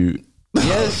PTSD.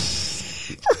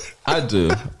 Yes, I do.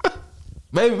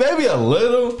 Maybe a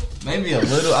little.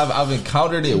 I've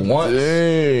encountered it once.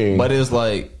 Dang. But it's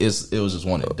like it was just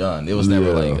one and done. It was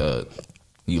never like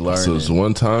you learn. So it's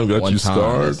one time got you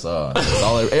scarred.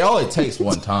 All it takes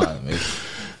one time.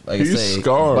 like I say,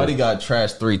 Buddy got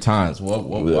trashed 3 times. Why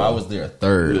was there a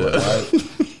third? Yeah.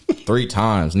 3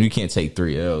 times, and you can't take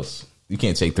 3 L's. You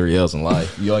can't take 3 L's in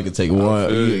life. You only can take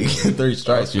 1. You get 3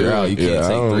 strikes, you're out. You can't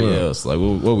take 3 L's. Like,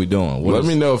 what are we doing? Let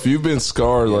me know if you've been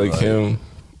scarred like him.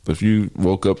 If you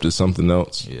woke up to something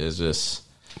else. Yeah, it's just...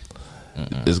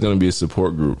 It's going to be a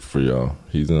support group for y'all.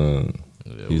 He's a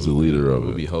leader of it.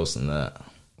 We'll be hosting that.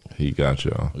 He got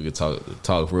y'all. We could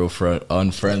talk real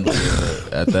unfriendly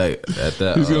at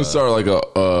that. He's going to start like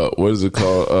a, what is it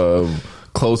called?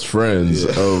 Close friends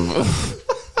of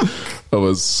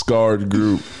a scarred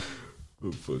group.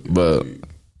 But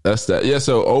that's that. Yeah,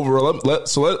 so overall,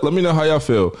 let me know how y'all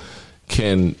feel.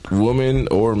 Can women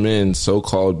or men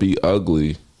so-called be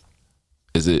ugly?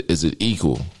 Is it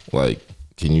equal? Like,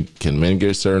 can men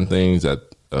get certain things that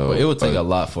it would take a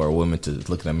lot for a woman to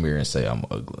look in the mirror and say I'm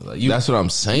ugly. Like, that's what I'm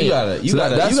saying. You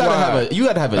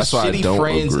gotta have a shitty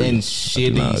friends and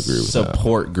shitty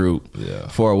support group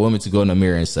for a woman to go in the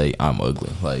mirror and say I'm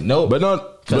ugly. Like, no, but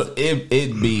not because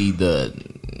it'd be the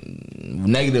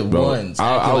negative ones.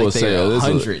 I would say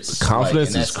hundreds.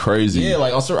 Confidence is crazy. Yeah,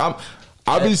 like also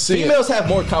I'll be seeing females have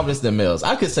more confidence than males.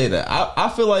 I could say that. I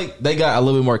feel like they got a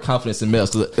little bit more confidence than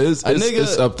males. It's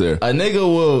up there. A nigga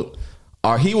will,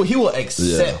 or he will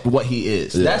accept what he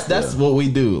is. That's what we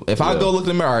do. If I go look in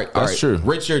the mirror, all right, true.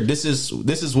 Richard, this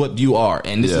is what you are,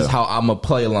 and this is how I'm gonna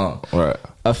play along. Right.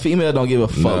 A female don't give a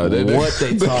fuck what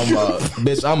they talking about.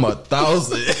 Bitch, I'm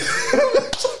 1,000.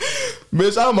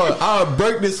 Bitch, I'll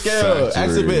break this scale.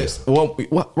 Ask a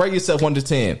bitch, rate yourself 1 to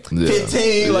 10.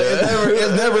 15. Like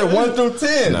it's never 1 through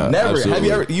 10. No, never. Absolutely.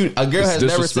 Have you ever? A girl has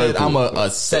never said I'm a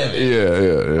 7.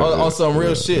 Yeah. On some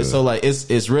real shit. Yeah. So like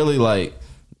it's really like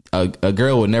a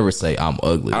girl would never say I'm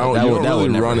ugly. You don't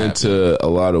really run into a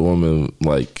lot of women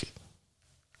like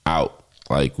out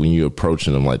like when you're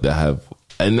approaching them like that have.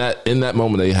 And in that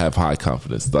moment they have high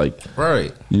confidence. Like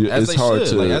it's hard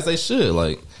to as they should.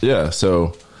 Like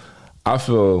so. I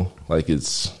feel like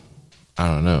it's, I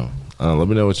don't know. Let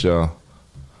me know what y'all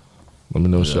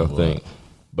think.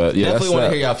 But yeah, definitely want to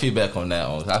hear y'all feedback on that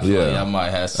one. I feel like I might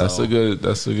have something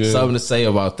to say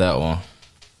about that one.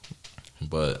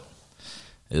 But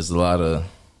it's a lot of,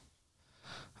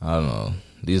 I don't know.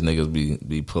 These niggas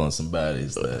be pulling some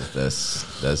bodies.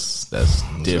 That's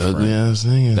different.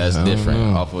 That's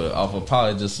different off of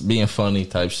probably just being funny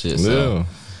type shit. So. Yeah.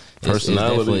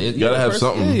 Personality, you gotta have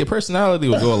something. Yeah, your personality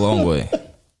will go a long way.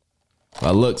 My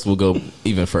looks will go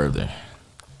even further.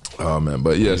 Oh man,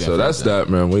 but yeah, so that's that,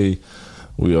 man. We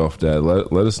off that.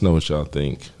 Let us know what y'all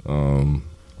think. What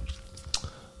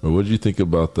did you think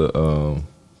about the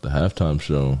halftime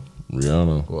show,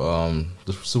 Rihanna? Well,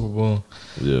 the Super Bowl.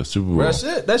 Yeah, Super Bowl.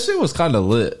 That shit was kind of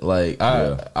lit. Like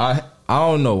I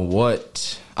don't know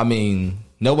what. I mean,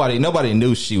 nobody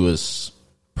knew she was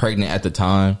pregnant at the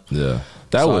time. Yeah.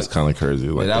 That was kind of crazy.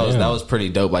 Like, that was pretty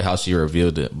dope, like how she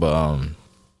revealed it. But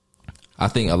I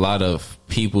think a lot of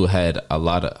people had a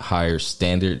lot of higher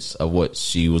standards of what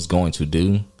she was going to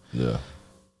do. Yeah,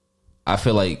 I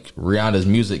feel like Rihanna's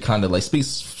music kind of like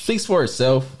speaks for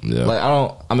itself. Yeah, like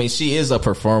I mean, she is a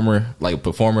performer,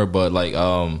 but like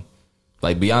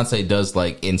Beyonce does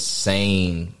like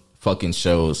insane fucking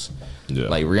shows. Yeah,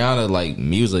 like Rihanna, like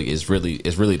music is really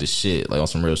the shit. Like on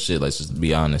some real shit. Let's just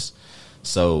be honest.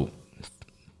 So.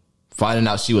 Finding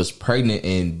out she was pregnant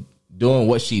and doing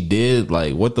what she did,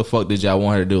 like, what the fuck did y'all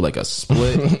want her to do? Like a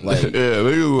split? Like,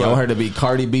 y'all want her to be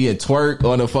Cardi B and twerk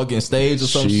on the fucking stage or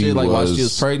some shit? Like, while she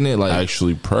was pregnant? Like,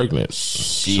 actually pregnant.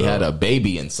 She had a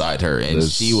baby inside her and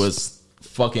she was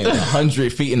fucking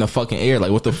 100 feet in the fucking air. Like,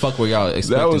 what the fuck were y'all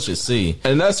expecting to see?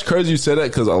 And that's crazy you said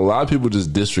that because a lot of people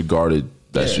just disregarded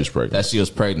that she was pregnant. That she was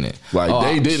pregnant. Like,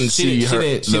 they didn't see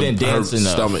her, she didn't dance her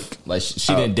enough. stomach. Like,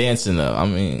 she didn't dance enough. I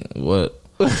mean, what?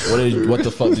 What the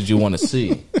fuck did you want to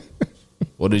see?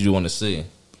 What did you want to see?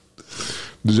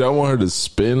 Did y'all want her to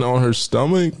spin on her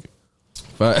stomach?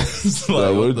 Like,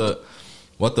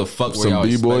 what the fuck were y'all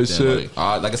B-boy shit?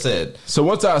 Like I said. So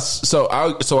once I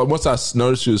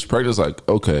noticed she was pregnant, I was like,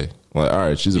 okay. Like, all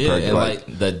right, she's a pregnant. And like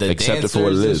the accept it for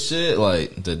what it is. Shit,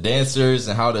 like the dancers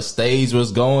and how the stage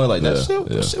was going, like that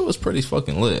shit was pretty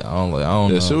fucking lit. I don't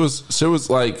know. She was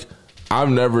like, I've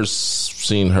never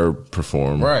seen her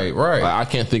perform. Right. Like, I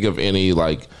can't think of any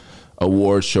like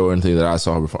award show or anything that I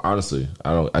saw her perform. Honestly,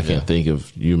 I can't think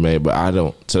of. You may, but I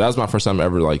don't. So that was my first time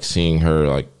ever like seeing her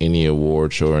like any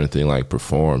award show or anything like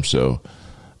perform. So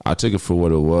I took it for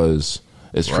what it was.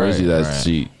 It's crazy that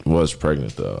she was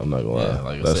pregnant though. I'm not gonna lie.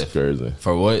 Like that's crazy.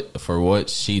 For what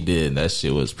she did, that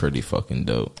shit was pretty fucking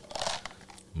dope.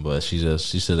 But she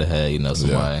should have had,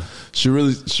 somebody. She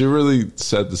really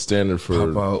set the standard for. How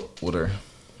about with her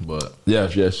But yeah,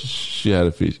 she had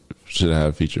a feature. Should have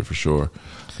a feature for sure.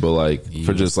 But like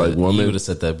for just like women, you would have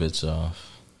set that bitch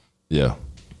off. Yeah,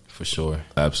 for sure,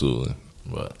 absolutely.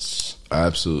 But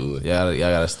absolutely, yeah, I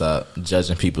gotta stop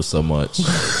judging people so much.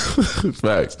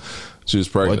 Facts. She was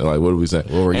pregnant. Like, what are we saying?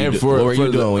 What were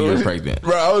you doing when you were pregnant?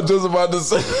 Bro, I was just about to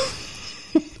say.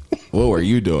 What were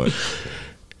you doing?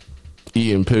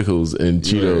 Eating pickles and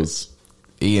Cheetos.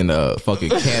 Eating a fucking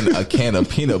can of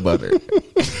peanut butter.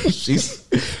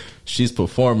 She's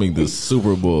performing the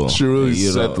Super Bowl. She really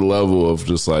set the level of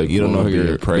just like, you don't know who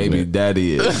your baby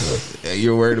daddy is.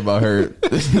 You're worried about her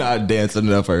not dancing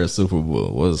enough for her Super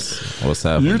Bowl. What's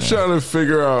happening? You're trying to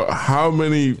figure out how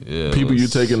many people you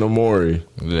taking to Maury.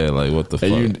 Yeah, like what the fuck?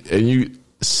 And you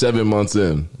 7 months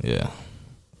in. Yeah.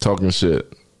 Talking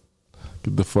shit.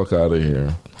 Get the fuck out of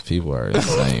here. People are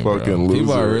insane, fucking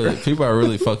bro. People are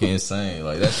really fucking insane.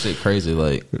 Like that shit crazy.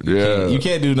 Like you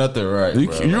can't do nothing right. You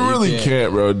like, really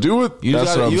can't, bro. Do it.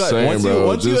 That's what I'm saying, bro.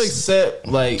 Once you accept,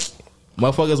 like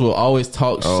motherfuckers will always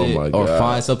talk shit or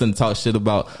find something to talk shit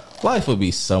about. Life would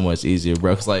be so much easier,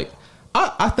 bro. Cause like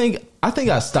I think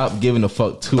I stopped giving a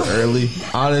fuck too early.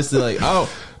 Honestly, like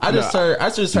I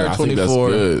just turned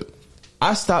 24.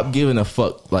 I stopped giving a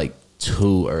fuck like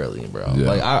too early, bro. Yeah.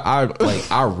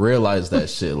 Like I realized that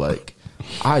shit. Like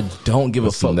I don't give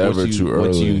a fuck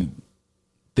what you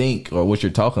think or what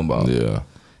you're talking about. Yeah.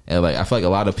 And like I feel like a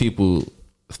lot of people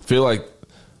feel like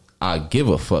I give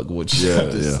a fuck what you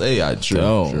have to say. I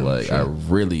don't. I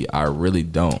really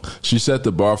don't. She set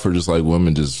the bar for just like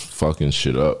women just fucking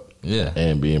shit up. Yeah.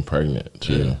 And being pregnant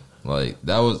too. Yeah. Like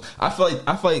that was I feel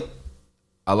like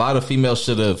a lot of females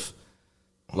should have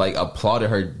like applauded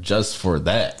her just for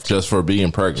that, just for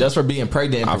being pregnant,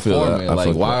 and performing.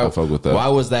 Why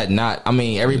was that not? I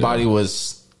mean, everybody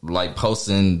was like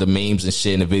posting the memes and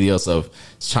shit and the videos of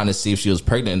trying to see if she was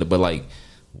pregnant, but like,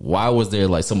 why was there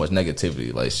like so much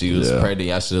negativity? Like she was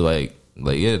pregnant. I should like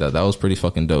that was pretty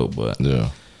fucking dope. But yeah,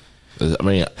 I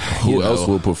mean, who else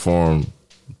will perform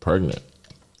pregnant?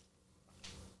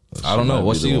 I don't know.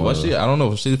 Was she? I don't know.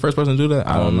 Was she the first person to do that?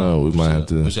 I don't know. We might have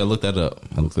to. We should look that up.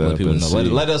 Let people know.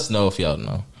 Let us know if y'all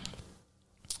know.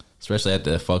 Especially at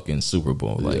the fucking Super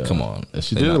Bowl. Like, come on. And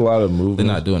she did a lot of movement. They're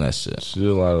not doing that shit. She did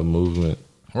a lot of movement.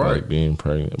 Right. Like being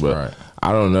pregnant. But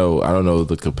I don't know. I don't know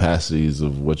the capacities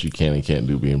of what you can and can't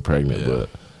do being pregnant. But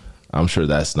I'm sure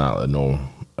that's not a norm.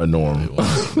 They want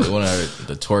her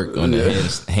to twerk on the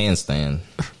handstand.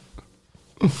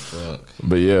 Fuck.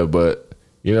 But yeah,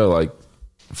 you know, like,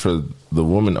 for the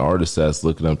woman artist that's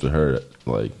looking up to her,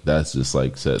 like that's just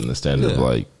like setting the standard.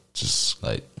 Like, just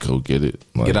like go get it,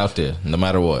 like, get out there, no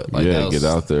matter what. Like, get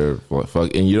out there. Like,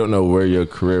 fuck, and you don't know where your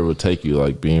career will take you.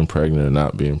 Like being pregnant or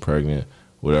not being pregnant,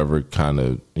 whatever kind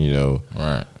of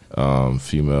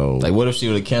female. Like, what if she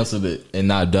would have canceled it and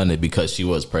not done it because she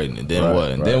was pregnant? Then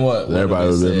what? And then what? Everybody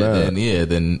would have been mad.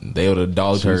 Then they would have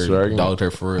dogged her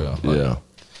for real. Like,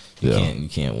 you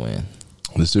can't win.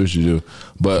 Let's do what you do.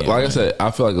 But like I said,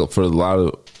 I feel like for a lot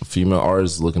of female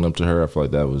artists looking up to her, I feel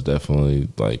like that was definitely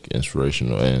like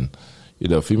inspirational. And you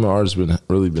know, female artists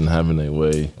really been having their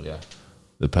way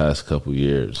the past couple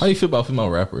years. How do you feel about female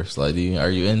rappers? Like, are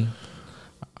you in?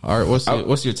 Art,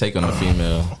 what's your take on a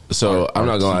female? So I'm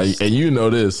not gonna lie, and you know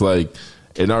this, like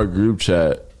in our group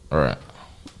chat, all right,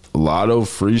 Lotto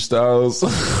freestyles,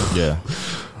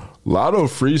 Lotto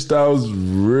freestyles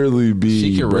really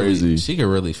be crazy. She can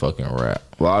really fucking rap.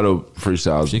 Lotto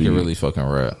freestyles. She can really fucking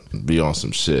rap. Be on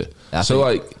some shit.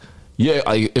 Like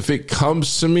if it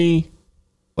comes to me,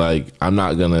 like I'm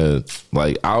not gonna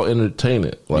I'll entertain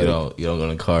it. Like, you don't go in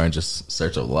the car and just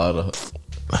search a Lotto,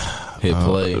 hit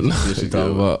play. What she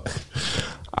talking about?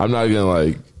 I'm not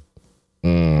gonna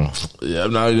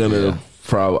I'm not gonna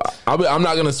I'm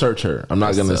not gonna search her. I'm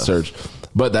not gonna search,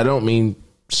 but that don't mean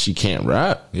she can't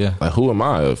rap. Yeah. Like, who am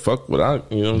I? Fuck what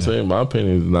you know what I'm saying? My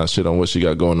opinion is not shit on what she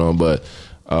got going on, but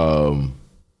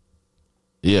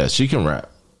she can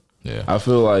rap. Yeah. I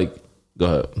feel like, go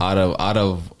ahead. Out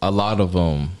of a lot of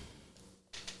them,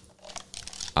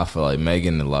 I feel like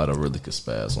Megan and Lotto really could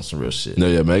spaz on some real shit. No,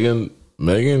 yeah, Megan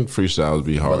freestyles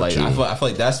be hard, like, too. I feel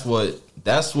like that's what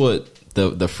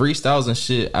the freestyles and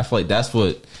shit, I feel like that's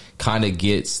what kind of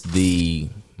gets the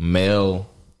male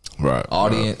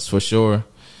audience for sure.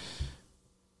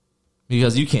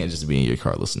 Because you can't just be in your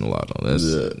car listening to Lotto.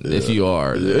 If you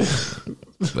are,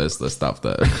 let's stop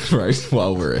that right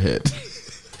while we're ahead.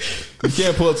 You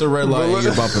can't pull up to a red light and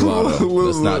you're bumping Lotto.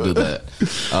 Let's not do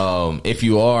that. If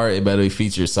you are, it better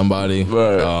feature somebody. She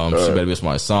better be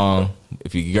somebody's song.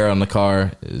 If you girl in the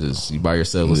car, it's just you by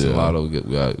yourself listening to Lotto.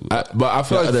 But I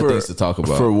feel like things to talk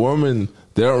about. For women,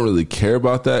 they don't really care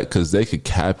about that because they could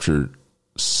capture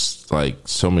like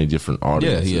so many different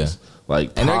audiences. Yeah.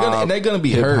 Like and pop, they're gonna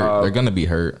be hurt. They're gonna be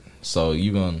hurt. So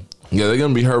you gonna they're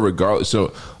gonna be hurt regardless.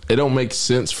 So it don't make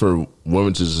sense for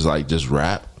women to just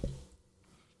rap.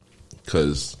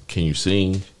 Because can you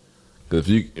sing? Because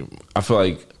I feel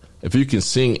like if you can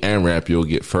sing and rap, you'll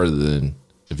get further than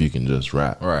if you can just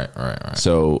rap. Right.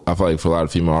 So I feel like for a lot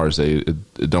of female artists,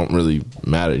 it don't really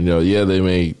matter. You know, yeah, they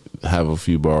may have a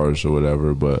few bars or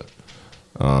whatever, but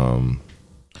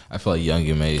I feel like Young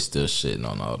M.A is still shitting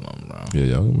on all of them, bro. Yeah,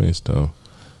 Young M.A still.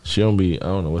 She don't be. I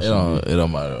don't know what she be. It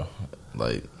don't matter.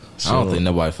 Like I don't think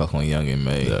nobody fuck on Young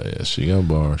M.A. Yeah, she got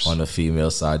bars on the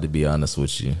female side. To be honest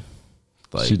with you,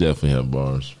 like she definitely have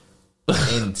bars.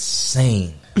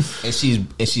 Insane. And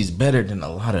she's better than a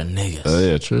lot of niggas.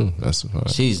 Yeah, true. That's a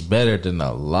fact. She's better than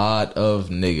a lot of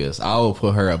niggas. I will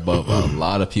put her above a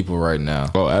lot of people right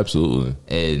now. Oh, absolutely.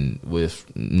 And with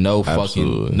no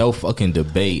fucking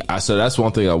debate. So that's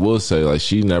one thing I will say. Like,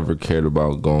 she never cared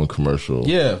about going commercial.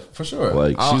 Yeah, for sure.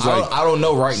 Like, I don't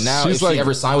know right now if she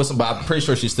ever signed with somebody. I'm pretty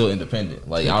sure she's still independent.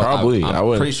 Like, probably.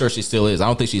 I'm pretty sure she still is. I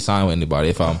don't think she signed with anybody,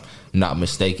 if I'm not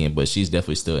mistaken, but she's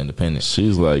definitely still independent.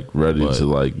 She's like ready to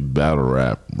like battle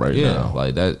rap now. Yeah,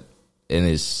 like that, and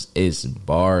it's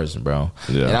bars, bro.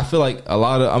 Yeah. And I feel like a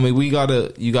lot of,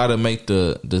 you gotta make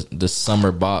the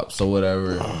summer bops or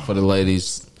whatever for the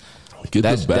ladies. Get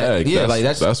the bag.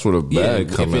 That's what a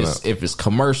bag coming up. If it's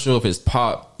commercial, if it's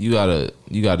pop, you gotta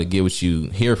get what you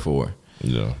here for.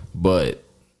 Yeah. But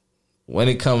when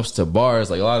it comes to bars,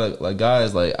 like a lot of like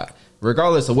guys, like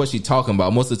regardless of what she talking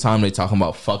about, most of the time they talking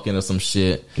about fucking or some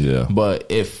shit. Yeah. But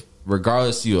if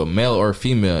regardless you a male or a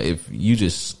female, if you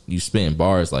spitting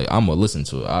bars, like I'm gonna listen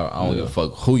to it. I don't give a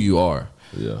fuck who you are.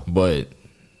 Yeah. But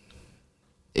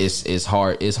it's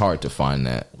hard to find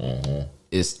that. Mm-hmm.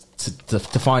 It's to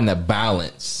find that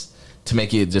balance to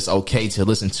make it just okay to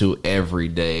listen to every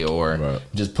day or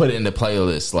just put it in the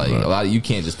playlist. Like a lot of you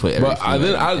can't just put everything in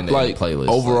the playlist.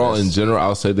 Overall, in general,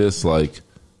 I'll say this, like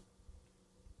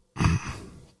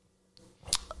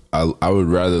I would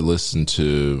rather listen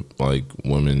to like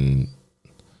women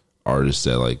artists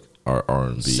that like are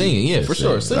R&B singing, yeah, for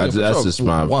sure. That's just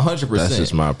my 100%. That's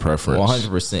just my preference.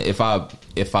 100%.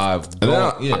 If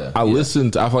I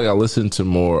listen to, I feel like I listen to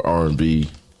more R&B,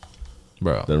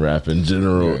 bro, than rap in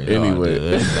general.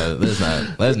 Anyway,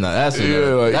 that's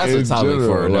a topic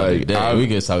for another day. We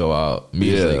can talk about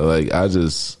music. Yeah, like I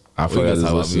feel like I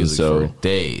just listen for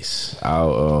days.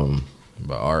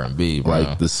 About R&B, bro.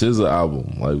 Like the SZA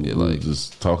album, like we were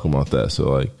just talking about that. So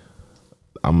like,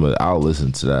 I'll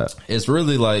listen to that. It's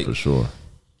really like for sure.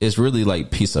 It's really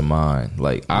like peace of mind.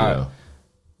 Like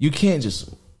you can't just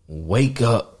wake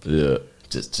up,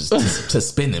 just to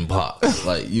spinning blocks.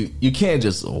 Like you can't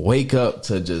just wake up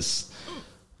to just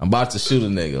I'm about to shoot a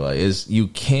nigga. Like you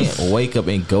can't wake up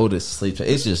and go to sleep.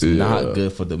 It's just not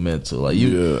good for the mental. Like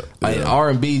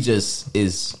R&B just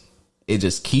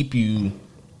keep you.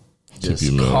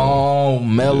 Just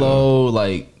calm, mellow.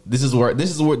 Like this is the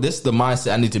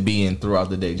mindset I need to be in throughout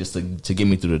the day, just to get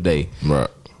me through the day. Right.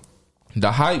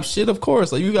 The hype shit, of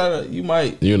course. Like you're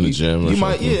in the gym.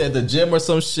 At the gym or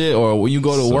some shit, or when you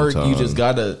go to work, you just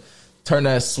gotta turn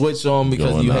that switch on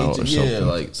because you hate to,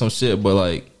 like some shit. But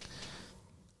like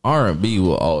R&B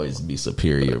will always be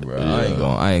superior, bro.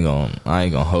 Yeah. I ain't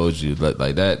gonna hold you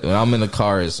like that. When I'm in the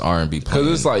car, it's R&B because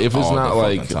it's like if it's not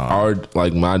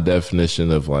like my definition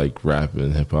of like rap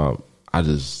and hip hop, I'm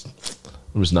just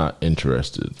not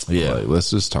interested. Yeah, like,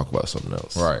 let's just talk about something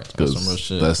else, right? Because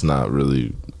that's not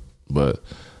really. But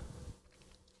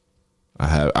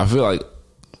I feel like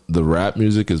the rap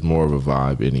music is more of a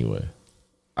vibe anyway.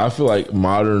 I feel like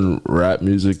modern rap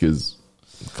music is.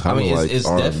 It's R&B,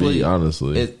 definitely,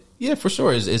 honestly. Yeah, for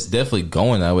sure. It's definitely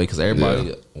going that way because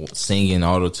everybody singing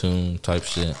auto-tune type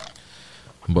shit.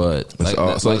 But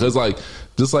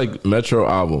just like Metro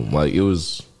album, like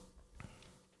it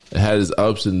had its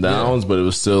ups and downs, but it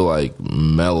was still like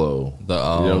mellow. You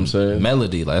know what I'm saying?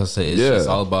 Melody, like I said, it's just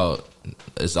all about.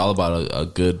 It's all about a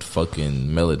good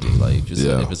fucking melody. Like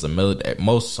if it's a melody,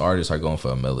 most artists are going for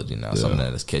a melody now, something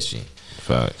that is catchy.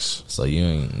 Facts. So you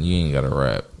ain't got to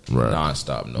rap. Right.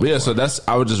 Non-stop, no. Yeah, so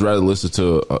I would just rather listen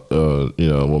to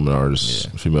a woman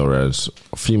artist, female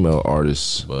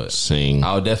artist, but sing.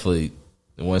 I'll definitely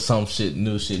when some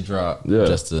new shit drop,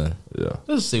 just to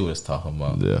see what it's talking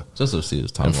about. Yeah, just to see what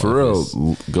it's talking about. And for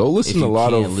real, go listen to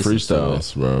Lotto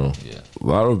freestyles, bro. Yeah,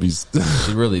 Lotto be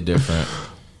she's really different.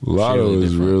 Lotto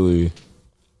is really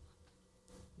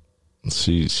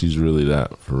she's really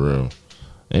that for real,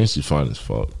 and she's fine as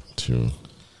fuck too.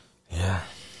 Yeah.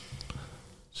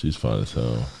 She's fine as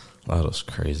hell. Lotto's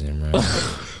crazy, man.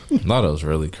 Lotto's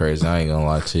really crazy. I ain't gonna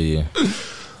lie to you.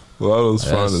 Lotto's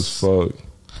fine as fuck.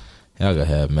 Y'all gotta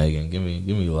have Megan. Give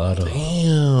me Lotto.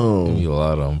 Damn. Give me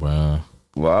Lotto, bro.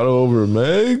 Lotto over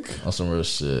Meg? On some real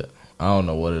shit. I don't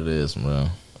know what it is, bro.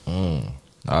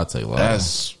 I'll take Lotto.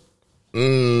 That's I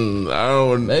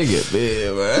don't Meg it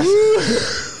big, man.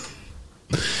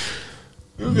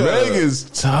 Meg is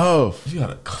tough. You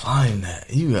gotta climb that.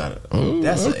 You gotta.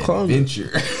 That's an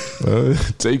adventure.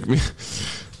 Take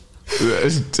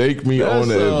me on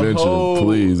the adventure,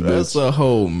 please, bitch. That's a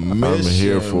whole mission. I'm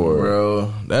here for it,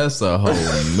 bro. That's a whole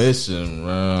mission,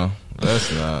 bro.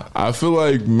 That's not. I feel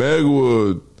like Meg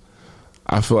would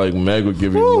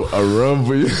give you a run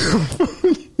for you.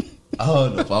 I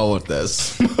don't know if I want that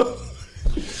smoke.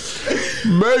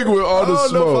 Meg with all the smoke.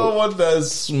 I don't know if I want that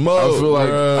smoke. I feel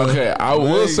like I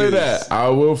will say that. I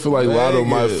will feel like Lotto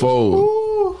might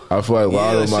fold. I feel like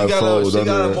Lotto might fold. She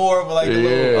got a more of like a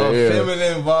little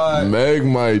feminine vibe. Meg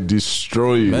might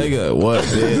destroy you. Meg, what,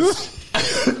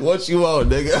 bitch? What you want,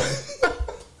 nigga?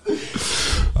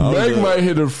 Meg might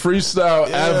hit a freestyle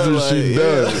after she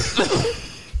does.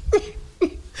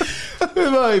 It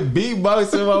like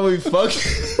beatboxing while we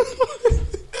fucking.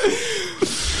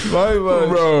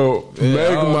 Bro,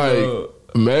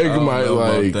 Meg might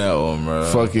like that one, bro.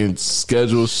 Fucking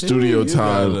schedule studio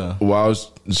time while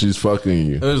she's fucking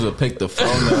you. There's a pick the phone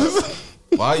up.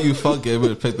 Why you fucking able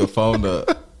to pick the phone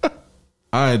up?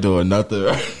 I ain't doing nothing.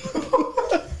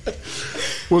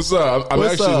 What's up? I'm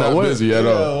actually not busy at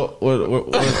all.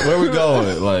 Where we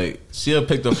going? Like, she'll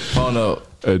pick the phone up.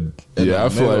 Yeah, I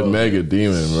feel like Meg a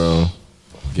demon, bro.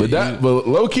 But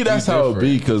low key, that's how it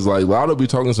be. Cause like Lotto be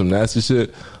talking some nasty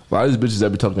shit. A lot of these bitches that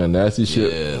be talking that nasty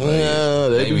shit,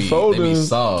 they be folding. They be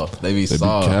soft. They be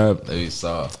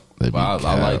soft. But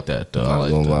I like that though. I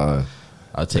like that. Lie.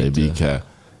 I take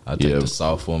the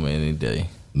soft woman any day.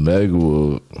 Meg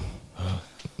will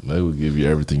give you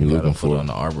everything you're looking for. Put on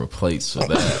the Arbor plates for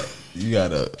that. You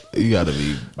gotta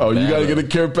be. Oh, you gotta get a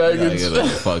care package. You gotta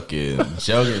get a fucking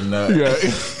juggernaut.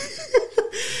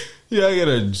 You gotta get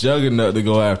a juggernaut to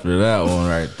go after that one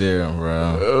right there,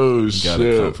 bro. Oh, shit. You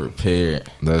gotta come prepared.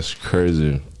 That's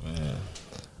crazy. Man.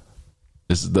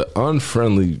 It's the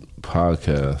Unfriendly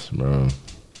Podcast, bro.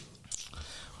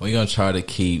 We're gonna try to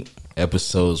keep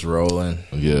episodes rolling.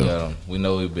 Yeah. We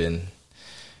know we've been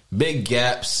big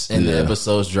gaps in the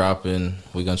episodes dropping.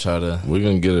 We're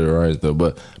gonna get it right though.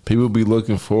 But people be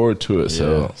looking forward to it.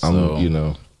 So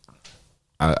I'm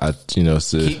I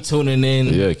keep tuning in.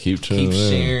 Yeah, keep tuning in. Keep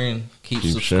sharing. Keep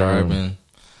subscribing. Sharing.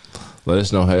 Let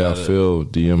us know how y'all feel.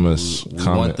 DM us. We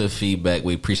want the feedback.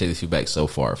 We appreciate the feedback so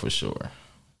far for sure.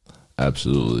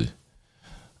 Absolutely.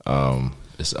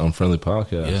 It's an Unfriendly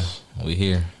Podcast. Yeah, we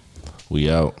here. We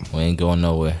out. We ain't going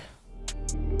nowhere.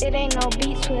 It ain't no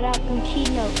beats without them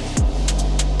keynotes.